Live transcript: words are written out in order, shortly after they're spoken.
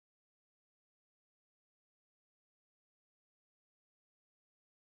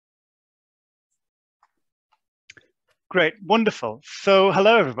Great, wonderful. So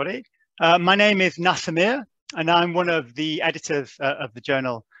hello, everybody. My name is Nassamir, and I'm one of the editors of the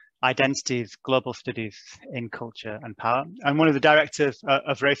journal Identities, Global Studies in Culture and Power. I'm one of the directors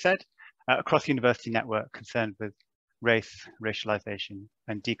of RaceEd, a cross-university network concerned with race, racialization,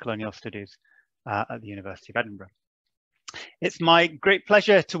 and decolonial studies at the University of Edinburgh. It's my great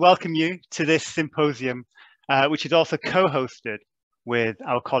pleasure to welcome you to this symposium, which is also co-hosted with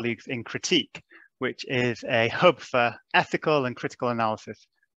our colleagues in Critique, which is a hub for ethical and critical analysis,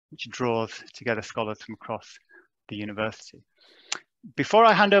 which draws together scholars from across the university. Before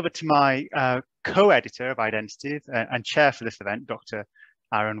I hand over to my co-editor of Identities and chair for this event, Dr.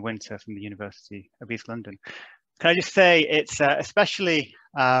 Aaron Winter from the University of East London, can I just say it's especially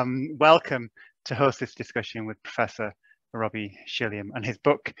welcome to host this discussion with Professor Robbie Shilliam and his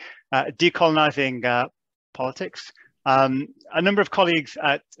book, Decolonizing Politics. A number of colleagues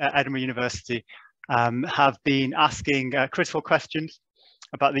at Edinburgh University have been asking critical questions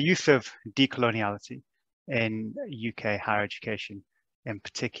about the use of decoloniality in UK higher education in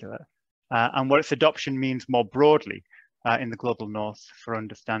particular, and what its adoption means more broadly in the global north for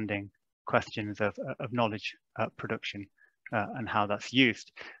understanding questions of knowledge production and how that's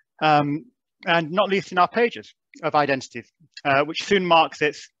used. And not least in our pages of Identities, which soon marks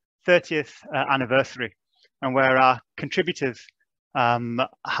its 30th anniversary, and where our contributors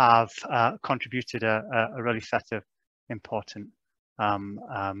have contributed a really set of important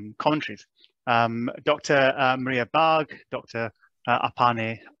commentaries. Dr. Maria Barg, Dr.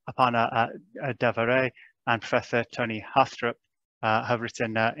 Aparna Devare, and Professor Tony Hastrup have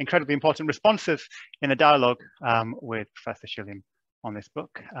written incredibly important responses in a dialogue with Professor Shilliam on this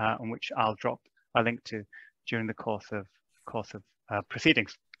book, on which I'll drop a link to during the course of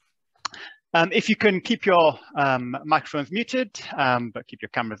proceedings. If you can keep your microphones muted, but keep your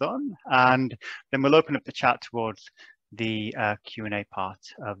cameras on, and then we'll open up the chat towards the Q&A part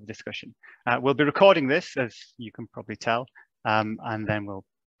of the discussion. We'll be recording this, as you can probably tell, and then we'll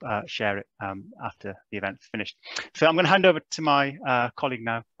share it after the event's finished. So I'm going to hand over to my colleague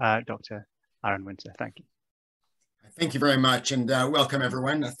now, Dr. Aaron Winter. Thank you. Thank you very much, and welcome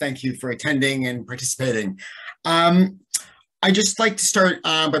everyone. Thank you for attending and participating. I'd just like to start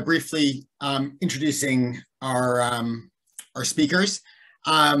by briefly introducing our speakers,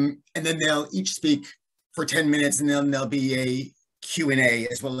 and then they'll each speak for 10 minutes, and then there'll be a Q&A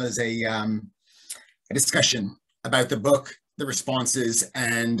as well as a discussion about the book, the responses,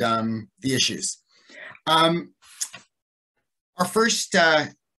 and the issues. Our first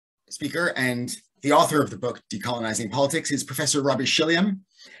speaker and the author of the book, Decolonizing Politics, is Professor Robbie Shilliam,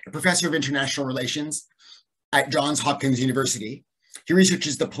 a professor of international relations at Johns Hopkins University. He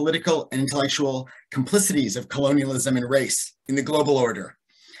researches the political and intellectual complicities of colonialism and race in the global order.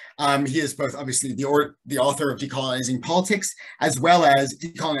 He is both obviously the author of Decolonizing Politics, as well as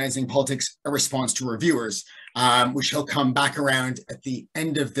Decolonizing Politics, a response to reviewers, which he'll come back around at the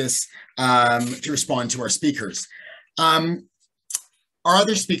end of this to respond to our speakers. Our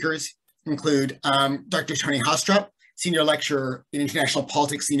other speakers include Dr. Tony Hastrup, Senior Lecturer in International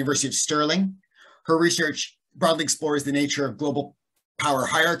Politics at the University of Stirling. Her research broadly explores the nature of global power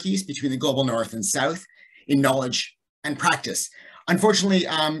hierarchies between the global north and south in knowledge and practice. Unfortunately,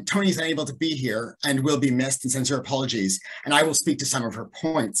 Tony's unable to be here and will be missed and sends her apologies, and I will speak to some of her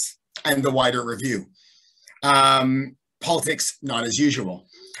points and the wider review. Politics, not as usual.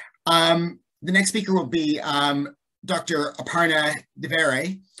 The next speaker will be Dr. Aparna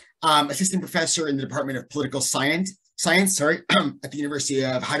Devare, Assistant Professor in the Department of Political Science at the University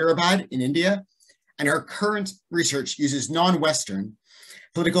of Hyderabad in India. And her current research uses non-Western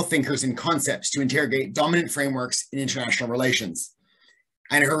political thinkers and concepts to interrogate dominant frameworks in international relations.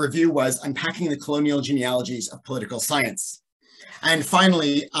 And her review was Unpacking the Colonial Genealogies of Political Science. And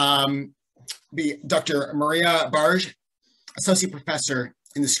finally, Dr. Maria Barg, Associate Professor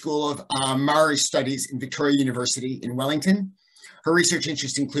in the School of Maori Studies in Victoria University in Wellington. Her research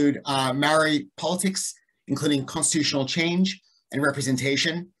interests include Maori politics, including constitutional change and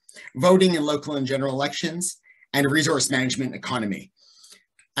representation, voting in local and general elections, and resource management economy.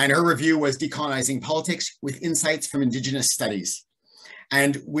 And her review was Decolonizing Politics with Insights from Indigenous Studies.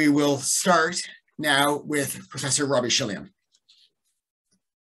 And we will start now with Professor Robbie Shilliam.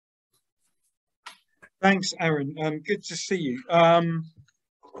 Thanks, Aaron. Good to see you. I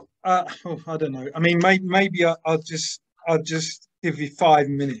don't know. I mean, maybe I'll just give you 5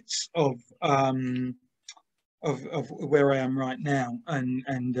 minutes of where I am right now and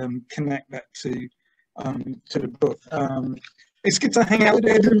connect that to the book. It's good to hang out with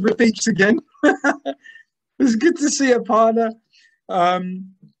Edinburgh Beach again. It's good to see Aparna.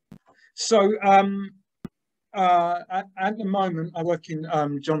 at the moment, I work in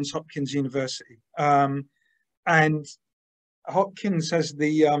Johns Hopkins University, and Hopkins has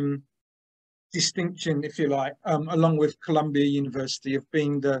the distinction, if you like, along with Columbia University, of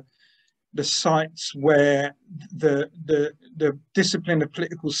being the sites where the discipline of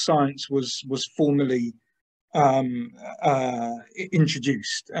political science was formally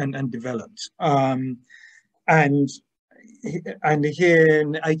introduced and developed. And here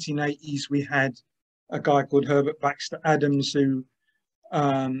in the 1880s, we had a guy called Herbert Baxter Adams who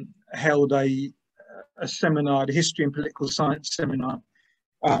held a seminar, the History and Political Science seminar.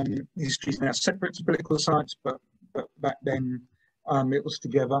 History is now separate to political science, but back then it was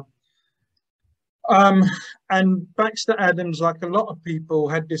together. And Baxter Adams, like a lot of people,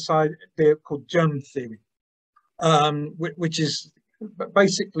 had this idea called germ theory, which is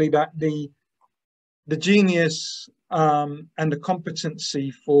basically that the genius and the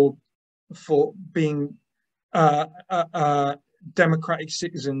competency for being democratic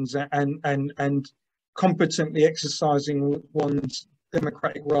citizens and competently exercising one's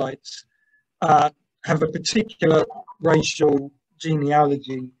democratic rights have a particular racial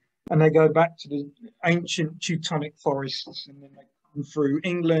genealogy, and they go back to the ancient Teutonic forests, and then they come through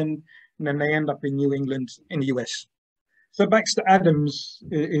England, and then they end up in New England in the US. So Baxter Adams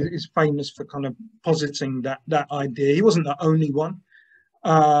is famous for kind of positing that idea. He wasn't the only one.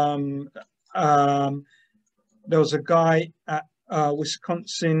 There was a guy at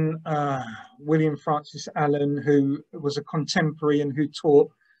Wisconsin, William Francis Allen, who was a contemporary and who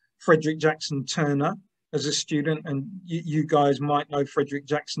taught Frederick Jackson Turner as a student. And you guys might know Frederick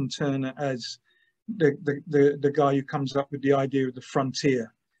Jackson Turner as the guy who comes up with the idea of the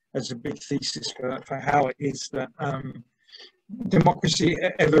frontier as a big thesis for how it is that democracy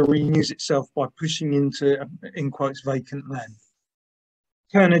ever renews itself by pushing into, in quotes, vacant land.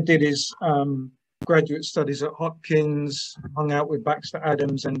 Turner did his graduate studies at Hopkins, hung out with Baxter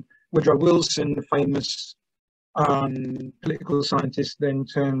Adams, and Woodrow Wilson, the famous political scientist, then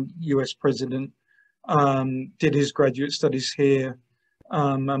turned US president, did his graduate studies here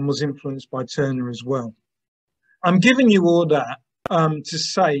and was influenced by Turner as well. I'm giving you all that to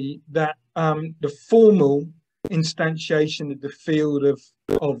say that the formal instantiation of the field of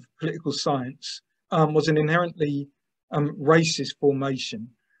political science was an inherently racist formation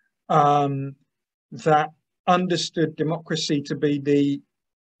that understood democracy to be the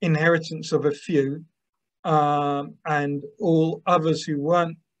inheritance of a few, and all others who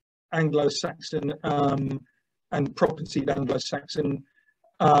weren't Anglo-Saxon and propertied Anglo-Saxon,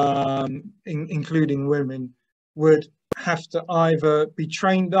 including women, would have to either be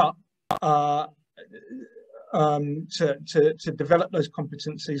trained up to develop those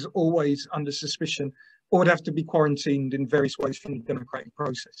competencies, always under suspicion, or would have to be quarantined in various ways from the democratic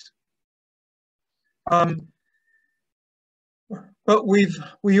process. But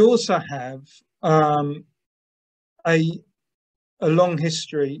we also have a long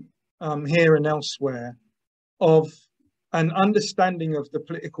history here and elsewhere of an understanding of the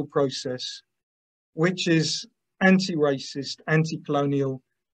political process, which is anti-racist, anti-colonial,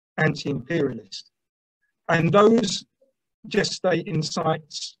 anti-imperialist. And those gestate in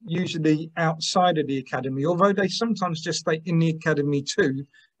sites usually outside of the academy, although they sometimes gestate in the academy too,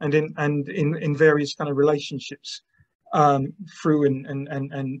 and in various kind of relationships through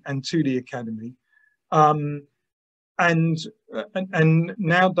and to the academy. And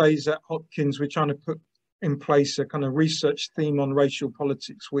nowadays at Hopkins, we're trying to put in place a kind of research theme on racial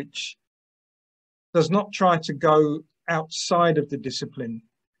politics, which does not try to go outside of the discipline,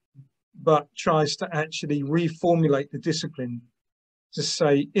 but tries to actually reformulate the discipline to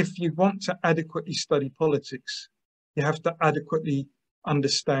say, if you want to adequately study politics, you have to adequately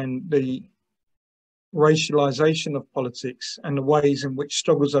understand the racialization of politics and the ways in which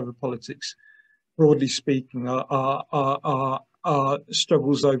struggles over politics, broadly speaking, are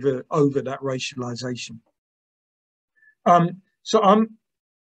struggles over that racialization. So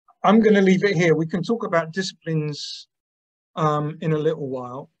I'm going to leave it here. We can talk about disciplines in a little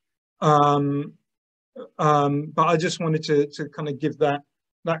while. But I just wanted to kind of give that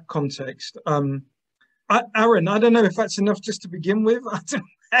context. Aaron, I don't know if that's enough just to begin with.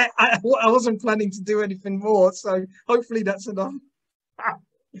 I wasn't planning to do anything more, so hopefully that's enough.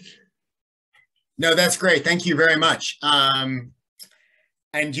 No, that's great. Thank you very much. And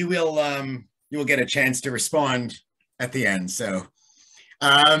you will get a chance to respond at the end. So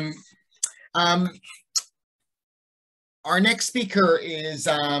our next speaker is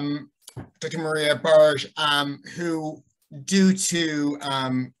Dr. Maria Barge, who, due to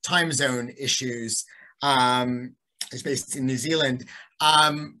time zone issues, is based in New Zealand,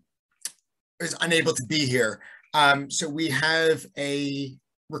 is unable to be here. So we have a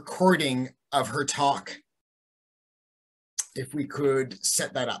recording of her talk. If we could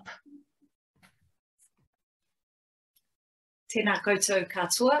set that up. Tēnā koutou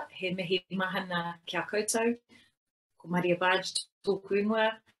katoa, he mihi mahana kia koutou. Ko Maria Baj tōku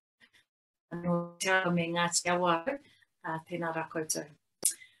ingoa, anō te ao me Ngāti Awa, tēnā rā koutou.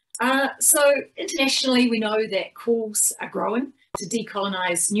 So internationally, we know that calls are growing to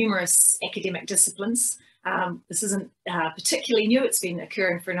decolonize numerous academic disciplines. This isn't particularly new, it's been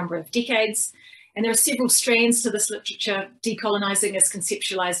occurring for a number of decades. And there are several strands to this literature. Decolonizing is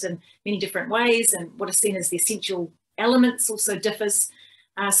conceptualized in many different ways, and what is seen as the essential elements also differs.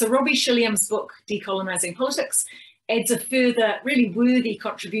 So Robbie Shilliam's book, Decolonizing Politics, adds a further really worthy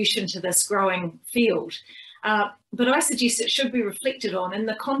contribution to this growing field. But I suggest it should be reflected on in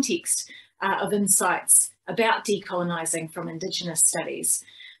the context of insights about decolonizing from Indigenous studies.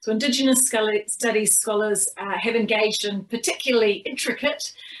 So Indigenous studies scholars have engaged in particularly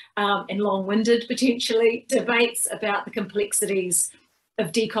intricate and long-winded, potentially, debates about the complexities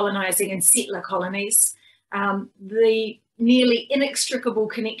of decolonizing in settler colonies, the nearly inextricable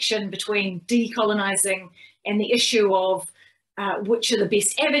connection between decolonizing and the issue of which are the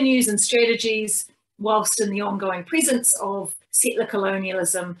best avenues and strategies, whilst in the ongoing presence of settler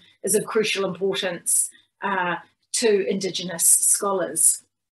colonialism is of crucial importance to Indigenous scholars.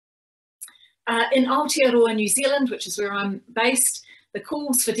 In Aotearoa, New Zealand, which is where I'm based, the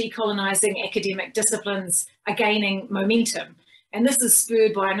calls for decolonising academic disciplines are gaining momentum. And this is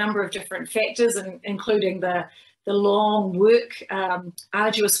spurred by a number of different factors, including the long work,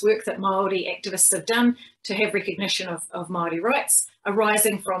 arduous work that Māori activists have done to have recognition of Māori rights,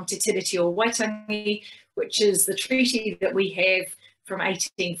 arising from Te Tiriti o Waitangi, which is the treaty that we have from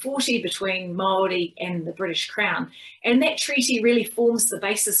 1840 between Māori and the British Crown. And that treaty really forms the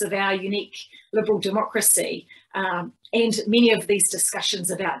basis of our unique liberal democracy. And many of these discussions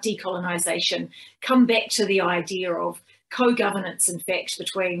about decolonisation come back to the idea of co-governance, in fact,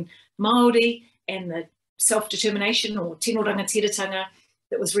 between Māori and the self-determination or tino rangatiratanga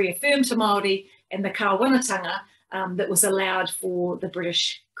that was reaffirmed to Māori, and the kāwanatanga that was allowed for the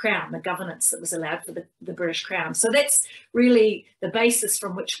British Crown, the governance that was allowed for the British Crown. So that's really the basis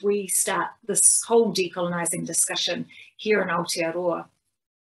from which we start this whole decolonising discussion here in Aotearoa.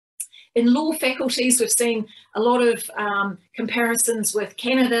 In law faculties, we've seen a lot of comparisons with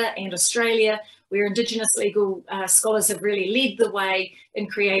Canada and Australia, where Indigenous legal scholars have really led the way in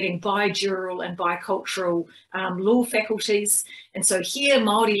creating bijural and bicultural law faculties. And so here,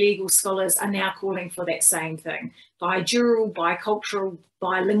 Māori legal scholars are now calling for that same thing: bijural, bicultural,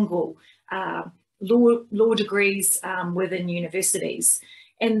 bilingual law degrees within universities.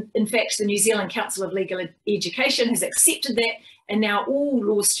 And in fact, the New Zealand Council of Legal Education has accepted that, and now all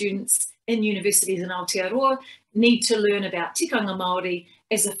law students in universities in Aotearoa need to learn about tikanga Māori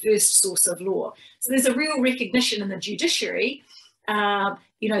as a first source of law. So there's a real recognition in the judiciary, that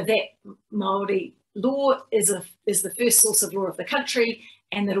Māori law is the first source of law of the country,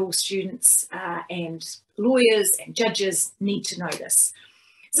 and that all students and lawyers and judges need to know this.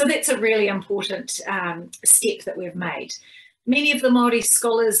 So that's a really important step that we've made. Many of the Māori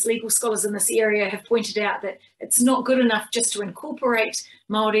scholars, legal scholars in this area, have pointed out that it's not good enough just to incorporate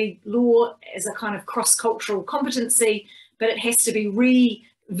Māori law as a kind of cross-cultural competency, but it has to be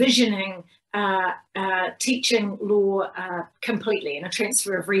re-visioning teaching law completely, and a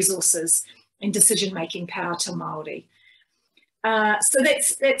transfer of resources and decision-making power to Māori. So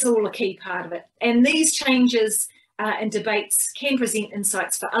that's all a key part of it. And these changes and debates can present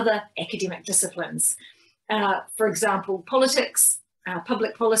insights for other academic disciplines. For example, politics,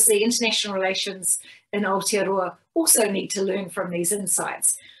 public policy, international relations in Aotearoa also need to learn from these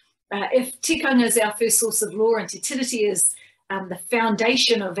insights. If tikanga is our first source of law and te tiriti is the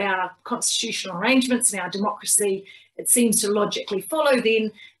foundation of our constitutional arrangements and our democracy, it seems to logically follow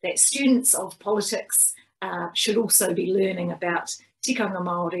then that students of politics should also be learning about tikanga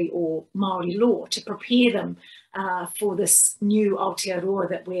Māori or Māori law to prepare them for this new Aotearoa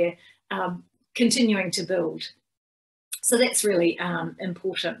that we're continuing to build. So that's really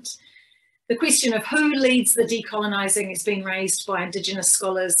important. The question of who leads the decolonising has been raised by Indigenous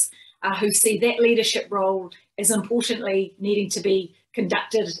scholars who see that leadership role as importantly needing to be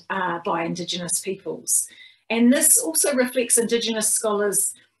conducted by Indigenous peoples. And this also reflects Indigenous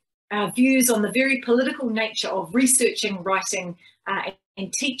scholars' views on the very political nature of researching, writing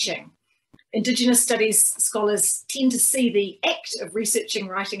and teaching. Indigenous studies scholars tend to see the act of researching,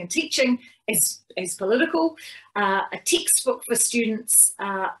 writing and teaching as political. A textbook for students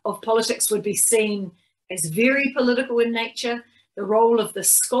of politics would be seen as very political in nature, the role of the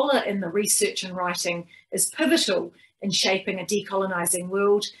scholar in the research and writing is pivotal in shaping a decolonizing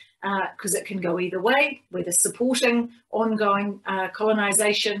world, because it can go either way, whether supporting ongoing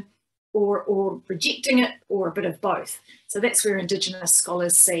colonization or rejecting it, or a bit of both. So that's where Indigenous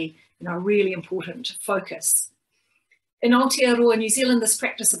scholars see, a really important focus. In Aotearoa New Zealand, this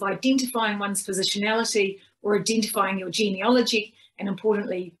practice of identifying one's positionality or identifying your genealogy, and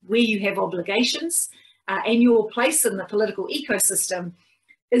importantly, where you have obligations and your place in the political ecosystem,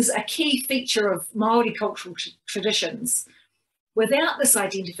 is a key feature of Māori cultural traditions. Without this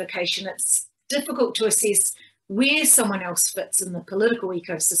identification, it's difficult to assess where someone else fits in the political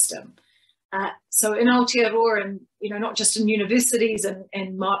ecosystem. So in Aotearoa, and not just in universities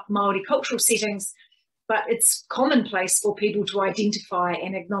and Māori cultural settings, but it's commonplace for people to identify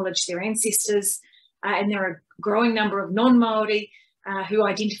and acknowledge their ancestors. And there are a growing number of non-Māori who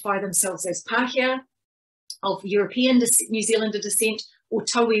identify themselves as Pākehā, of European New Zealander descent, or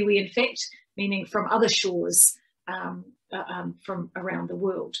Tauiwi, in fact, meaning from other shores from around the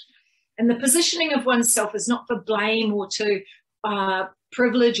world. And the positioning of oneself is not for blame or to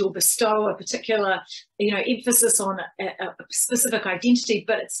privilege or bestow a particular emphasis on a specific identity,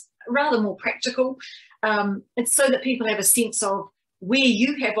 but it's rather more practical. It's so that people have a sense of where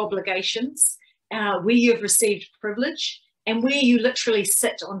you have obligations, where you've received privilege, and where you literally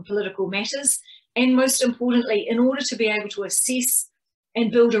sit on political matters. And most importantly, in order to be able to assess and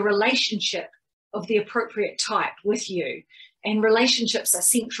build a relationship of the appropriate type with you. And relationships are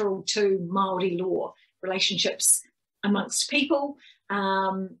central to Māori law, relationships amongst people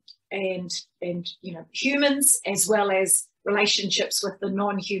and humans, as well as relationships with the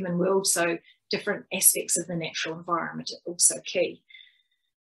non-human world. So different aspects of the natural environment are also key.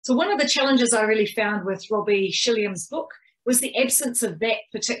 So one of the challenges I really found with Robbie Shilliam's book was the absence of that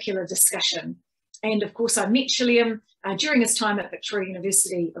particular discussion. And of course, I met Shilliam during his time at Victoria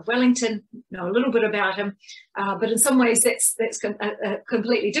University of Wellington, know a little bit about him, but in some ways that's a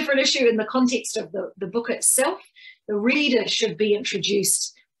completely different issue in the context of the book itself. The reader should be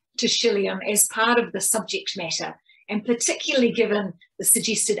introduced to Shilliam as part of the subject matter, and particularly given the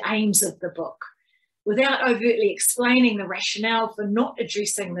suggested aims of the book. Without overtly explaining the rationale for not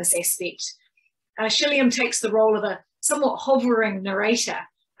addressing this aspect, Shilliam takes the role of a somewhat hovering narrator,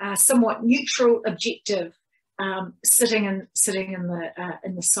 somewhat neutral, objective, sitting in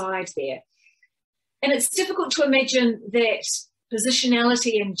the side there. And it's difficult to imagine that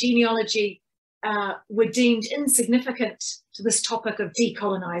positionality and genealogy were deemed insignificant to this topic of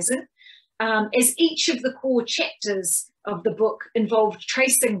decolonizing, as each of the core chapters of the book involved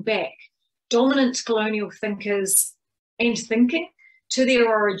tracing back dominant colonial thinkers and thinking to their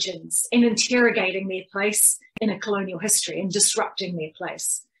origins and interrogating their place in a colonial history and disrupting their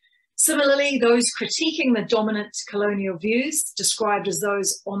place. Similarly, those critiquing the dominant colonial views, described as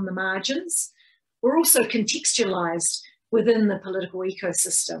those on the margins, were also contextualised within the political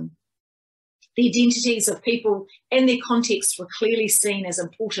ecosystem. The identities of people and their context were clearly seen as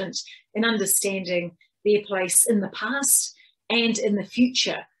important in understanding their place in the past and in the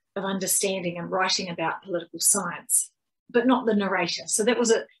future of understanding and writing about political science, but not the narrator. So that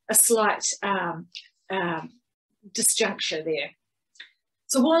was a slight disjuncture there.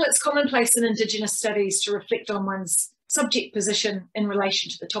 So while it's commonplace in Indigenous studies to reflect on one's subject position in relation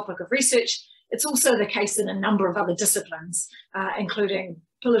to the topic of research, it's also the case in a number of other disciplines, including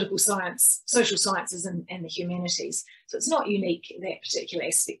political science, social sciences, and the humanities. So it's not unique, that particular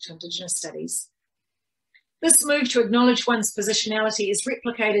aspect to Indigenous studies. This move to acknowledge one's positionality is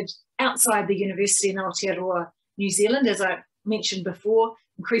replicated outside the university in Aotearoa, New Zealand. As I mentioned before,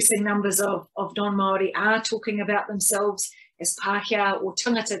 increasing numbers of non-Māori are talking about themselves as Pākehā or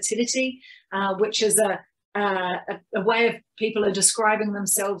tangata tiriti, which is a way of people are describing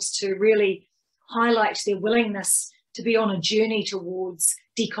themselves to really highlight their willingness to be on a journey towards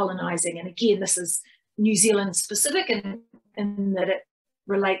decolonizing. And again, this is New Zealand specific in that it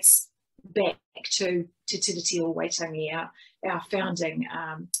relates back to Te Tiriti o Waitangi, our founding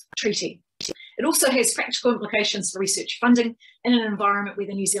treaty. It also has practical implications for research funding in an environment where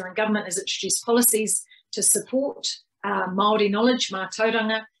the New Zealand government has introduced policies to support Māori knowledge,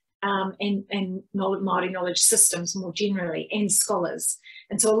 mātauranga, and Māori knowledge systems more generally, and scholars.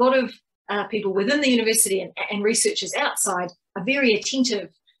 And so a lot of people within the university and researchers outside are very attentive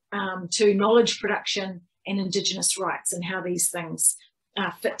to knowledge production and Indigenous rights and how these things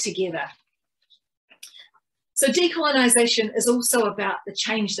fit together. So decolonisation is also about the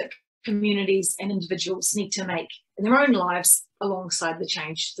change that communities and individuals need to make in their own lives alongside the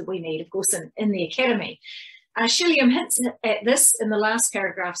change that we need, of course, in the academy. Shilliam hints at this in the last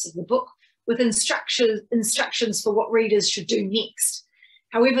paragraphs of the book with instructions for what readers should do next.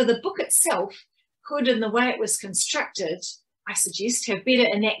 However, the book itself could, in the way it was constructed, I suggest, have better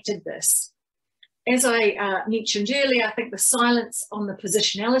enacted this. As I mentioned earlier, I think the silence on the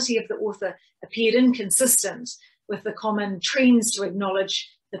positionality of the author appeared inconsistent with the common trends to acknowledge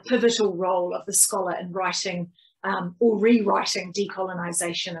the pivotal role of the scholar in writing or rewriting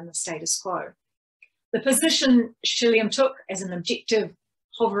decolonization and the status quo. The position Shilliam took as an objective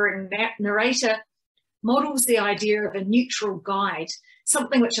hovering narrator models the idea of a neutral guide,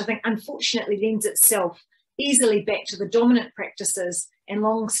 something which I think unfortunately lends itself easily back to the dominant practices and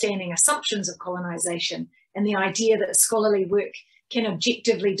long-standing assumptions of colonization and the idea that scholarly work can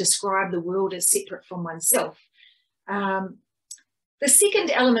objectively describe the world as separate from oneself. The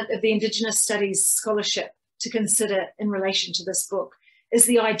second element of the Indigenous studies scholarship to consider in relation to this book is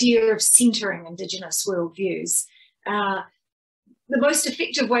the idea of centering Indigenous worldviews. The most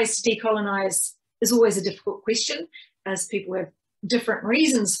effective ways to decolonize is always a difficult question, as people have different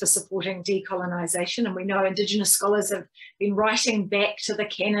reasons for supporting decolonization, and we know Indigenous scholars have been writing back to the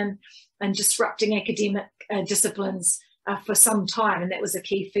canon and disrupting academic disciplines for some time, and that was a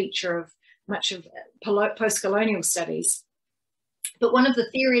key feature of much of post-colonial studies. But one of the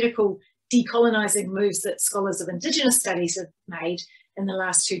theoretical decolonizing moves that scholars of Indigenous studies have made in the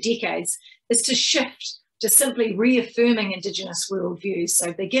last 2 decades is to shift to simply reaffirming Indigenous worldviews.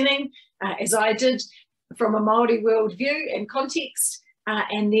 So beginning, as I did, from a Māori worldview and context,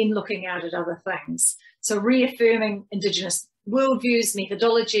 and then looking out at other things. So reaffirming Indigenous worldviews,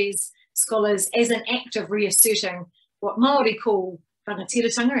 methodologies, scholars as an act of reasserting what Māori call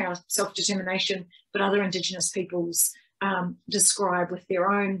whangatiratanga, our self-determination, but other Indigenous peoples describe with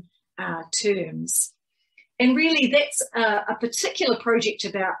their own terms. And really that's a particular project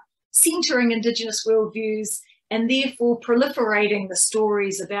about centering Indigenous worldviews and therefore proliferating the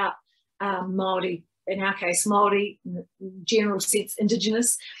stories about Māori, in our case Māori, in the general sense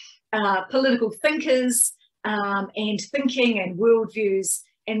Indigenous, political thinkers and thinking and worldviews,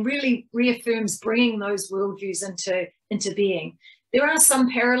 and really reaffirms bringing those worldviews into being. There are some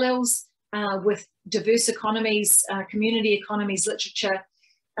parallels with diverse economies, community economies literature,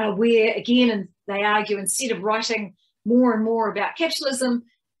 where again, they argue instead of writing more and more about capitalism,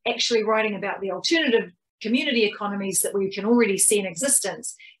 actually writing about the alternative community economies that we can already see in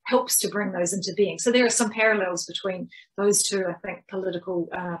existence helps to bring those into being. So there are some parallels between those two, I think, political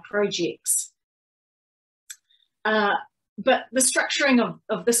projects. But the structuring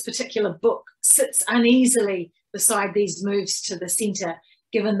of this particular book sits uneasily beside these moves to the centre,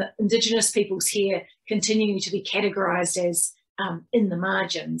 given that Indigenous peoples here continue to be categorised as in the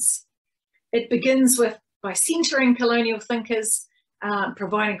margins. It begins by centering colonial thinkers,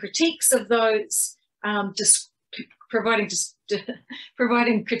 providing critiques of those,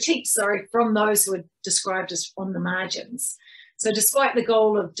 providing critiques, from those who are described as on the margins. So despite the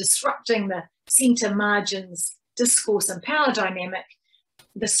goal of disrupting the centre margins discourse and power dynamic,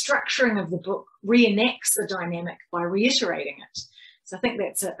 the structuring of the book reenacts the dynamic by reiterating it. So I think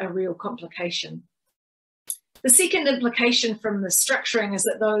that's a real complication. The second implication from the structuring is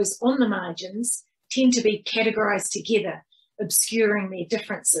that those on the margins tend to be categorised together, obscuring their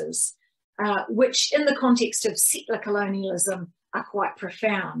differences, which in the context of settler colonialism are quite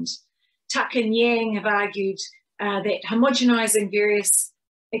profound. Tuck and Yang have argued that homogenising various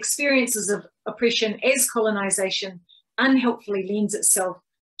experiences of oppression as colonisation unhelpfully lends itself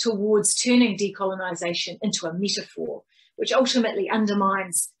towards turning decolonisation into a metaphor, which ultimately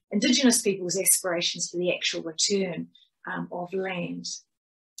undermines Indigenous people's aspirations for the actual return of land.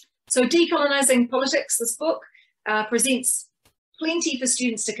 So Decolonizing Politics, this book, presents plenty for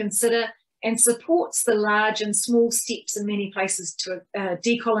students to consider and supports the large and small steps in many places to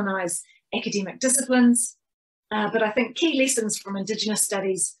decolonise academic disciplines. But I think key lessons from Indigenous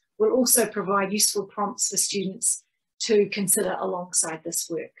studies will also provide useful prompts for students to consider alongside this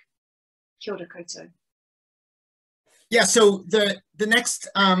work. Kia ora koutou. Yeah, so the next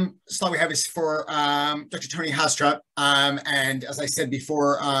slide we have is for Dr. Toni Haastrup, and as I said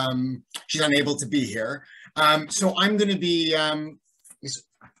before, she's unable to be here. So I'm going to be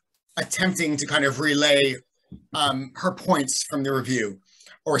attempting to kind of relay her points from the review,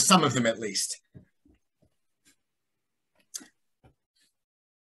 or some of them at least.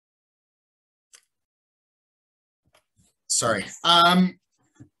 Sorry.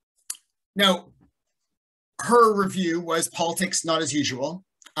 Now, her review was politics not as usual.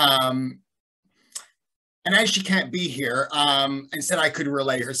 And as she can't be here, instead I could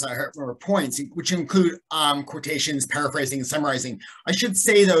relay her points, which include quotations, paraphrasing, and summarizing. I should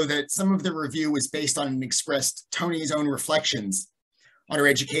say, though, that some of the review was based on and expressed Toni's own reflections on her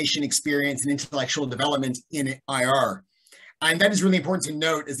education, experience, and intellectual development in IR. And that is really important to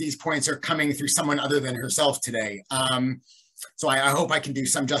note as these points are coming through someone other than herself today. So I hope I can do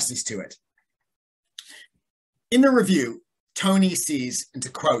some justice to it. In the review, Tony sees, and to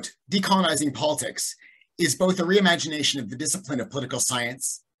quote, "Decolonizing Politics is both a reimagination of the discipline of political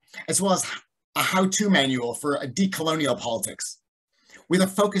science, as well as a how-to manual for a decolonial politics, with a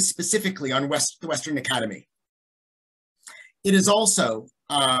focus specifically on the Western Academy. It is also,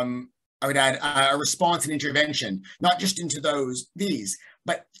 I would add, a response and intervention, not just into these,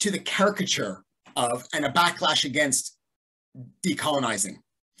 but to the caricature of and a backlash against decolonizing."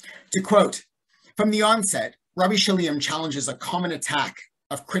 To quote, "From the onset, Robbie Shilliam challenges a common attack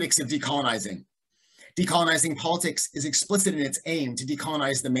of critics of decolonizing. Decolonizing Politics is explicit in its aim to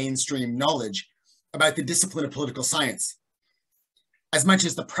decolonize the mainstream knowledge about the discipline of political science, as much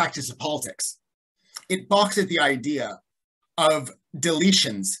as the practice of politics. It balks at the idea of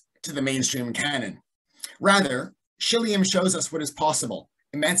deletions to the mainstream canon. Rather, Shilliam shows us what is possible,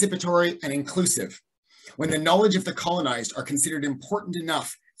 emancipatory and inclusive, when the knowledge of the colonized are considered important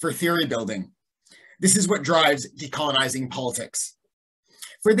enough for theory building. This is what drives decolonizing politics."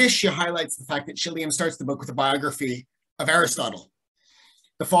 For this, she highlights the fact that Shilliam starts the book with a biography of Aristotle,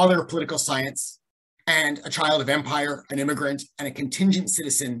 the father of political science, and a child of empire, an immigrant, and a contingent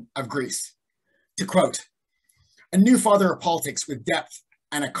citizen of Greece. To quote, "A new father of politics with depth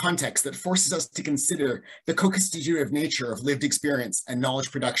and a context that forces us to consider the co-constitutive nature of lived experience and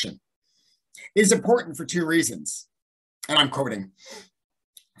knowledge production. It is important for two reasons," and I'm quoting.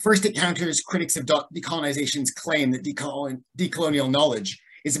 "First, it counters critics of decolonization's claim that decolonial knowledge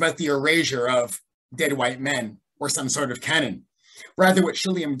is about the erasure of dead white men or some sort of canon. Rather, what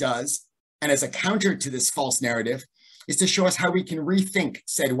Shilliam does, and as a counter to this false narrative, is to show us how we can rethink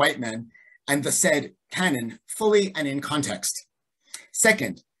said white men and the said canon fully and in context.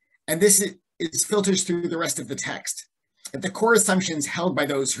 Second, and this filters through the rest of the text, that the core assumptions held by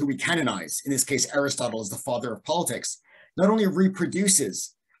those who we canonize, in this case Aristotle as the father of politics, not only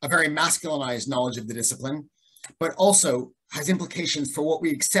reproduces a very masculinized knowledge of the discipline, but also has implications for what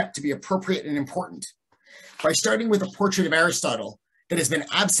we accept to be appropriate and important. By starting with a portrait of Aristotle that has been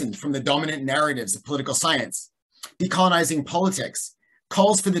absent from the dominant narratives of political science, Decolonizing Politics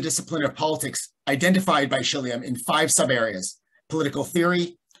calls for the discipline of politics identified by Shilliam in 5 sub-areas: political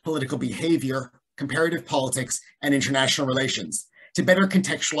theory, political behavior, comparative politics, and international relations, to better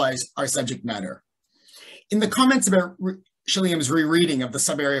contextualize our subject matter. In the comments about Shilliam's rereading of the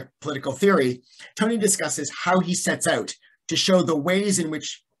sub-area of political theory, Tony discusses how he sets out to show the ways in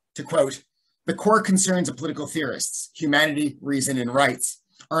which, to quote, "the core concerns of political theorists, humanity, reason, and rights,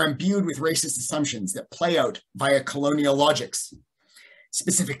 are imbued with racist assumptions that play out via colonial logics.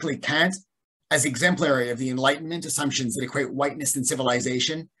 Specifically, Kant, as exemplary of the Enlightenment assumptions that equate whiteness and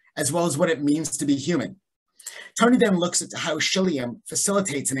civilization, as well as what it means to be human." Tony then looks at how Shilliam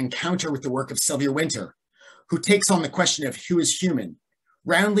facilitates an encounter with the work of Sylvia Wynter, who takes on the question of who is human,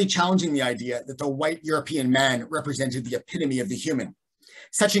 roundly challenging the idea that the white European man represented the epitome of the human.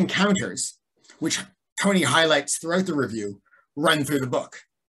 Such encounters, which Tony highlights throughout the review, run through the book.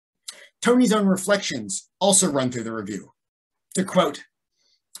 Tony's own reflections also run through the review. To quote,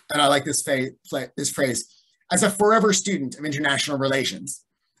 and I like this phrase, "As a forever student of international relations,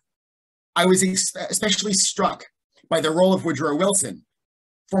 I was especially struck by the role of Woodrow Wilson,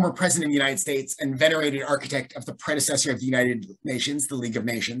 former president of the United States and venerated architect of the predecessor of the United Nations, the League of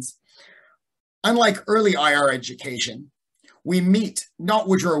Nations. Unlike early IR education, we meet not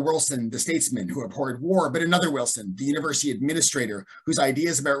Woodrow Wilson, the statesman who abhorred war, but another Wilson, the university administrator, whose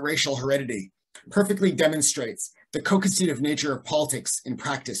ideas about racial heredity perfectly demonstrates the co-constitutive nature of politics in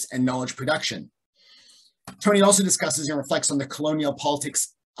practice and knowledge production." Tony also discusses and reflects on the colonial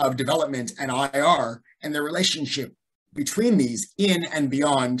politics of development and IR and the relationship between these in and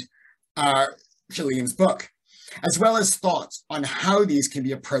beyond Shilliam's book, as well as thoughts on how these can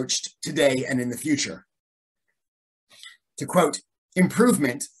be approached today and in the future. To quote,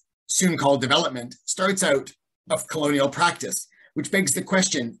 "Improvement, soon called development, starts out of colonial practice, which begs the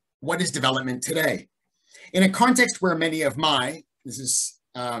question, what is development today? In a context where many of my," this is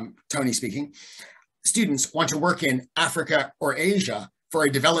Tony speaking, "students want to work in Africa or Asia for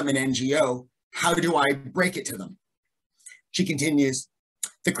a development NGO, how do I break it to them?" She continues,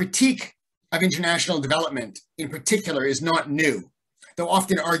 "The critique of international development in particular is not new, though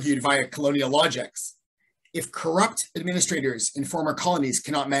often argued via colonial logics. If corrupt administrators in former colonies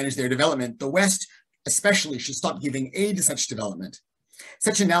cannot manage their development, the West especially should stop giving aid to such development.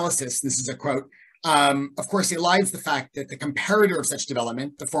 Such analysis," this is a quote, "of course elides the fact that the comparator of such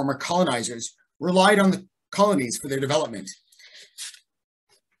development, the former colonizers, relied on the colonies for their development.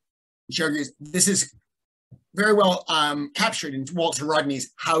 she argues this is very well captured in Walter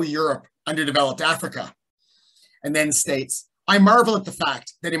Rodney's How Europe Underdeveloped Africa, and then states, I marvel at the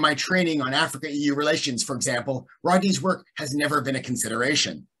fact that in my training on Africa-EU relations, for example, Rodney's work has never been a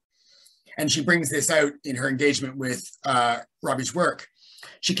consideration. And she brings this out in her engagement with Robbie's work.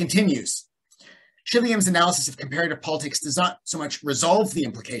 She continues, Shilliam's analysis of comparative politics does not so much resolve the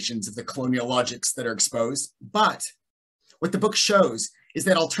implications of the colonial logics that are exposed, but what the book shows is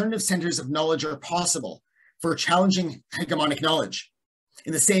that alternative centers of knowledge are possible for challenging hegemonic knowledge.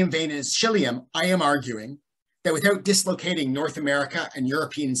 In the same vein as Shilliam, I am arguing that without dislocating North America and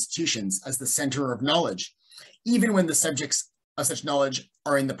European institutions as the center of knowledge, even when the subjects of such knowledge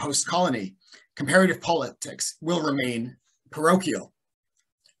are in the post-colony, comparative politics will remain parochial.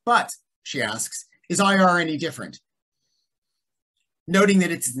 But, she asks, is IR any different? Noting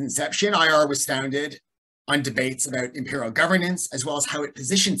that at its inception, IR was founded on debates about imperial governance, as well as how it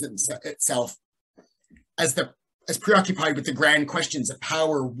positions itself as preoccupied with the grand questions of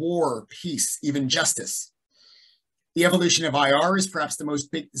power, war, peace, even justice. The evolution of IR is perhaps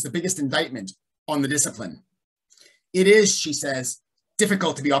the biggest indictment on the discipline. It is, she says,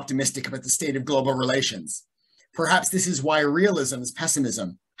 difficult to be optimistic about the state of global relations. Perhaps this is why realism's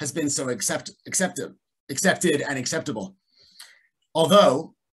pessimism has been so accepted and acceptable.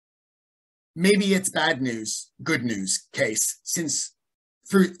 Although, maybe it's bad news, good news case, since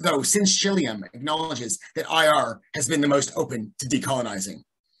Shilliam acknowledges that IR has been the most open to decolonizing.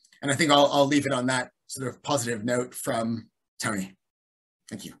 And I think I'll leave it on that sort of positive note from Tony.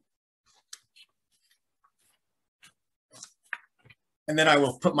 Thank you. And then I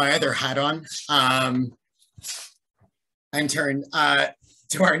will put my other hat on and turn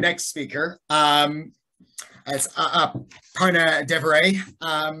to our next speaker. As Parna Deveray.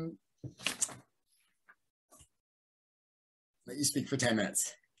 Let you speak for 10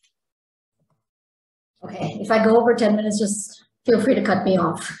 minutes. Okay, if I go over 10 minutes, just feel free to cut me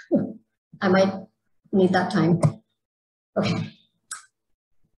off. I might need that time. Okay.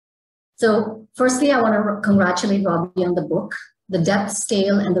 So firstly, I want to congratulate Robbie on the book. The depth,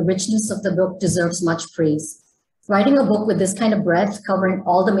 scale, and the richness of the book deserves much praise. Writing a book with this kind of breadth, covering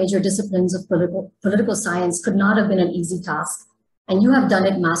all the major disciplines of political science, could not have been an easy task, and you have done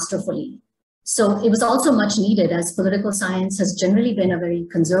it masterfully. So it was also much needed, as political science has generally been a very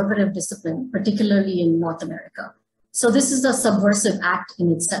conservative discipline, particularly in North America. So this is a subversive act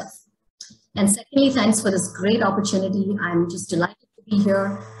in itself. And secondly, thanks for this great opportunity. I'm just delighted to be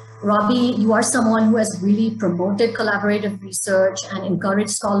here. Robbie, you are someone who has really promoted collaborative research and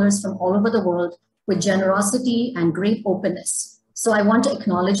encouraged scholars from all over the world with generosity and great openness. So I want to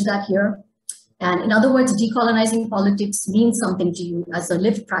acknowledge that here. And in other words, decolonizing politics means something to you as a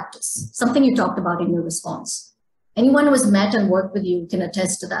lived practice, something you talked about in your response. Anyone who has met and worked with you can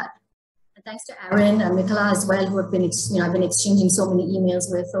attest to that. And thanks to Aaron and Mikola as well, who have been, I've been exchanging so many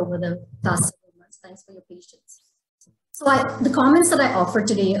emails with over the past several months. Thanks for your patience. So the comments that I offer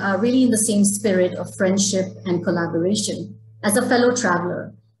today are really in the same spirit of friendship and collaboration. As a fellow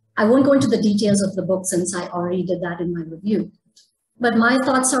traveler, I won't go into the details of the book since I already did that in my review. But my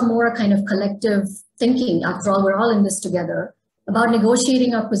thoughts are more a kind of collective thinking. After all, we're all in this together, about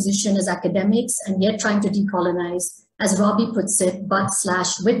negotiating our position as academics and yet trying to decolonize, as Robbie puts it,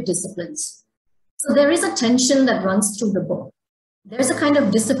 but/with disciplines. So there is a tension that runs through the book. There's a kind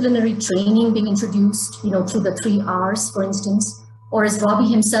of disciplinary training being introduced, through the 3 R's, for instance, or as Robbie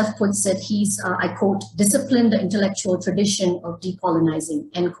himself puts it, he's, I quote, disciplined the intellectual tradition of decolonizing,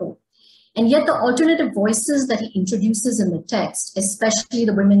 end quote. And yet the alternative voices that he introduces in the text, especially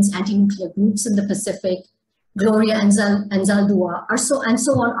the women's anti-nuclear groups in the Pacific, Gloria and Zaldúa,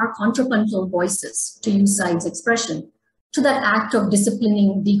 are contrapuntal voices, to use Said's expression, to that act of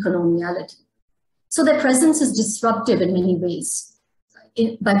disciplining decoloniality. So their presence is disruptive in many ways.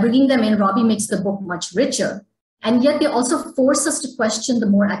 By bringing them in, Robbie makes the book much richer, and yet they also force us to question the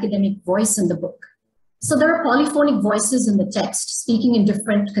more academic voice in the book. So there are polyphonic voices in the text, speaking in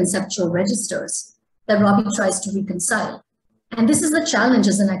different conceptual registers that Robbie tries to reconcile. And this is the challenge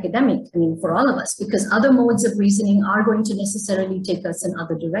as an academic, for all of us, because other modes of reasoning are going to necessarily take us in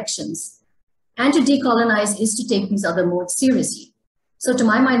other directions. And to decolonize is to take these other modes seriously. So to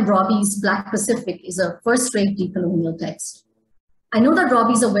my mind, Robbie's Black Pacific is a first-rate decolonial text. I know that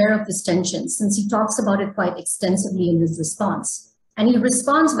Robbie's aware of this tension since he talks about it quite extensively in his response. And he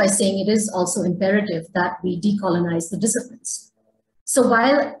responds by saying it is also imperative that we decolonize the disciplines. So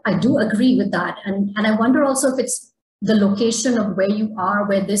while I do agree with that, and I wonder also if it's the location of where you are,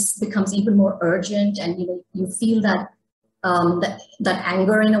 where this becomes even more urgent, and you feel that that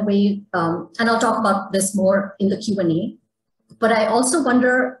anger in a way, and I'll talk about this more in the Q&A. But I also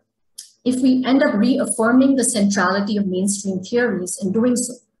wonder if we end up reaffirming the centrality of mainstream theories in doing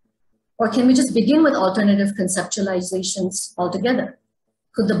so? Or can we just begin with alternative conceptualizations altogether?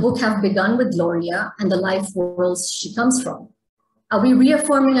 Could the book have begun with Gloria and the life worlds she comes from? Are we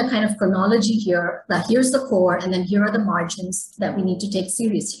reaffirming a kind of chronology here that here's the core and then here are the margins that we need to take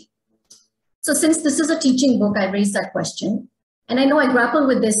seriously? So since this is a teaching book, I raised that question. And I know I grapple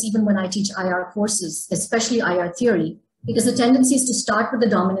with this even when I teach IR courses, especially IR theory, because the tendency is to start with the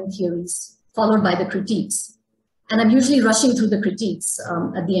dominant theories, followed by the critiques. And I'm usually rushing through the critiques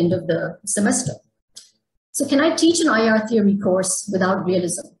at the end of the semester. So can I teach an IR theory course without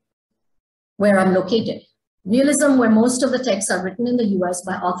realism, where I'm located? Realism, where most of the texts are written in the US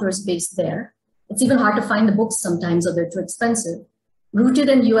by authors based there. It's even hard to find the books sometimes, or they're too expensive. Rooted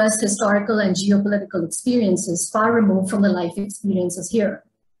in US historical and geopolitical experiences, far removed from the life experiences here.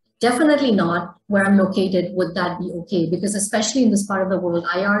 Definitely not where I'm located would that be okay, because especially in this part of the world,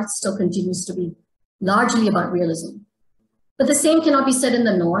 IR still continues to be largely about realism. But the same cannot be said in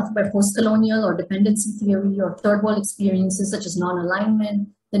the North, where post-colonial or dependency theory or third world experiences such as non-alignment,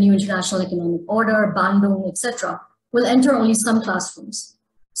 the new international economic order, Bandung, etc., will enter only some classrooms.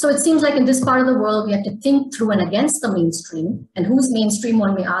 So it seems like in this part of the world, we have to think through and against the mainstream. And who's mainstream,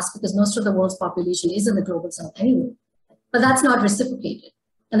 one may ask, because most of the world's population is in the global South anyway. But that's not reciprocated.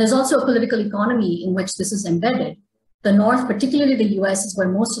 And there's also a political economy in which this is embedded. The North, particularly the US, is where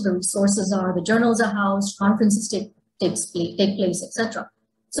most of the resources are. The journals are housed, conferences take place, etc.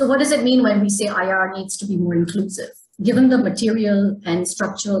 So what does it mean when we say IR needs to be more inclusive? Given the material and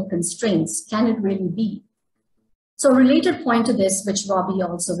structural constraints, can it really be? So a related point to this, which Robbie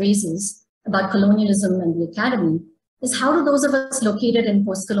also raises about colonialism and the academy, is how do those of us located in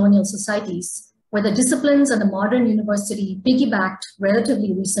post-colonial societies, where the disciplines and the modern university piggybacked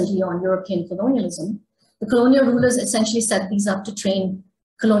relatively recently on European colonialism, the colonial rulers essentially set these up to train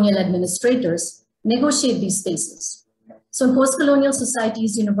colonial administrators, negotiate these spaces. So in post-colonial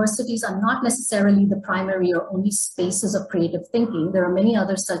societies, universities are not necessarily the primary or only spaces of creative thinking. There are many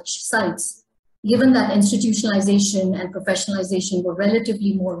other such sites, given that institutionalization and professionalization were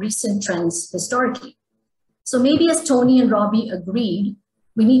relatively more recent trends historically. So maybe as Tony and Robbie agreed,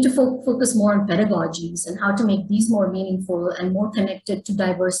 we need to focus more on pedagogies and how to make these more meaningful and more connected to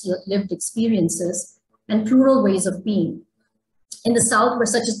diverse lived experiences and plural ways of being. In the South,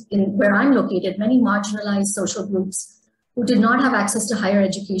 where I'm located, many marginalized social groups who did not have access to higher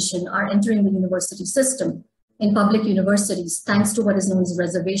education are entering the university system in public universities, thanks to what is known as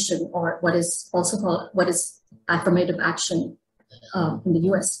reservation, or what is also called affirmative action in the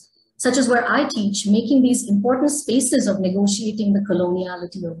US, such as where I teach, making these important spaces of negotiating the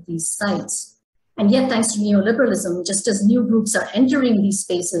coloniality of these sites. And yet, thanks to neoliberalism, just as new groups are entering these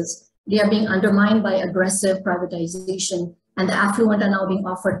spaces, they are being undermined by aggressive privatization, and the affluent are now being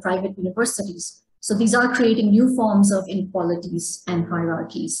offered private universities. So these are creating new forms of inequalities and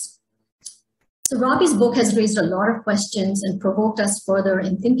hierarchies. So Robbie's book has raised a lot of questions and provoked us further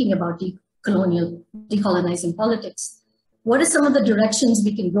in thinking about decolonizing politics. What are some of the directions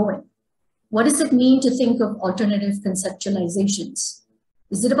we can go in? What does it mean to think of alternative conceptualizations?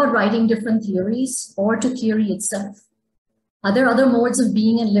 Is it about writing different theories or to theory itself? Are there other modes of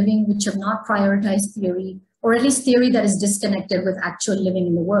being and living which have not prioritized theory, or at least theory that is disconnected with actual living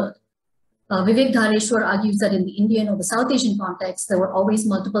in the world? Vivek Dhareshwar argues that in the Indian or the South Asian context, there were always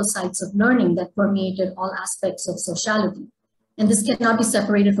multiple sites of learning that permeated all aspects of sociality. And this cannot be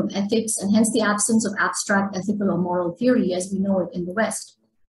separated from ethics, and hence the absence of abstract ethical or moral theory as we know it in the West.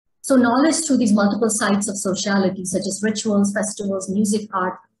 So knowledge through these multiple sites of sociality, such as rituals, festivals, music,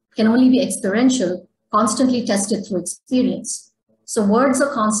 art, can only be experiential, constantly tested through experience. So words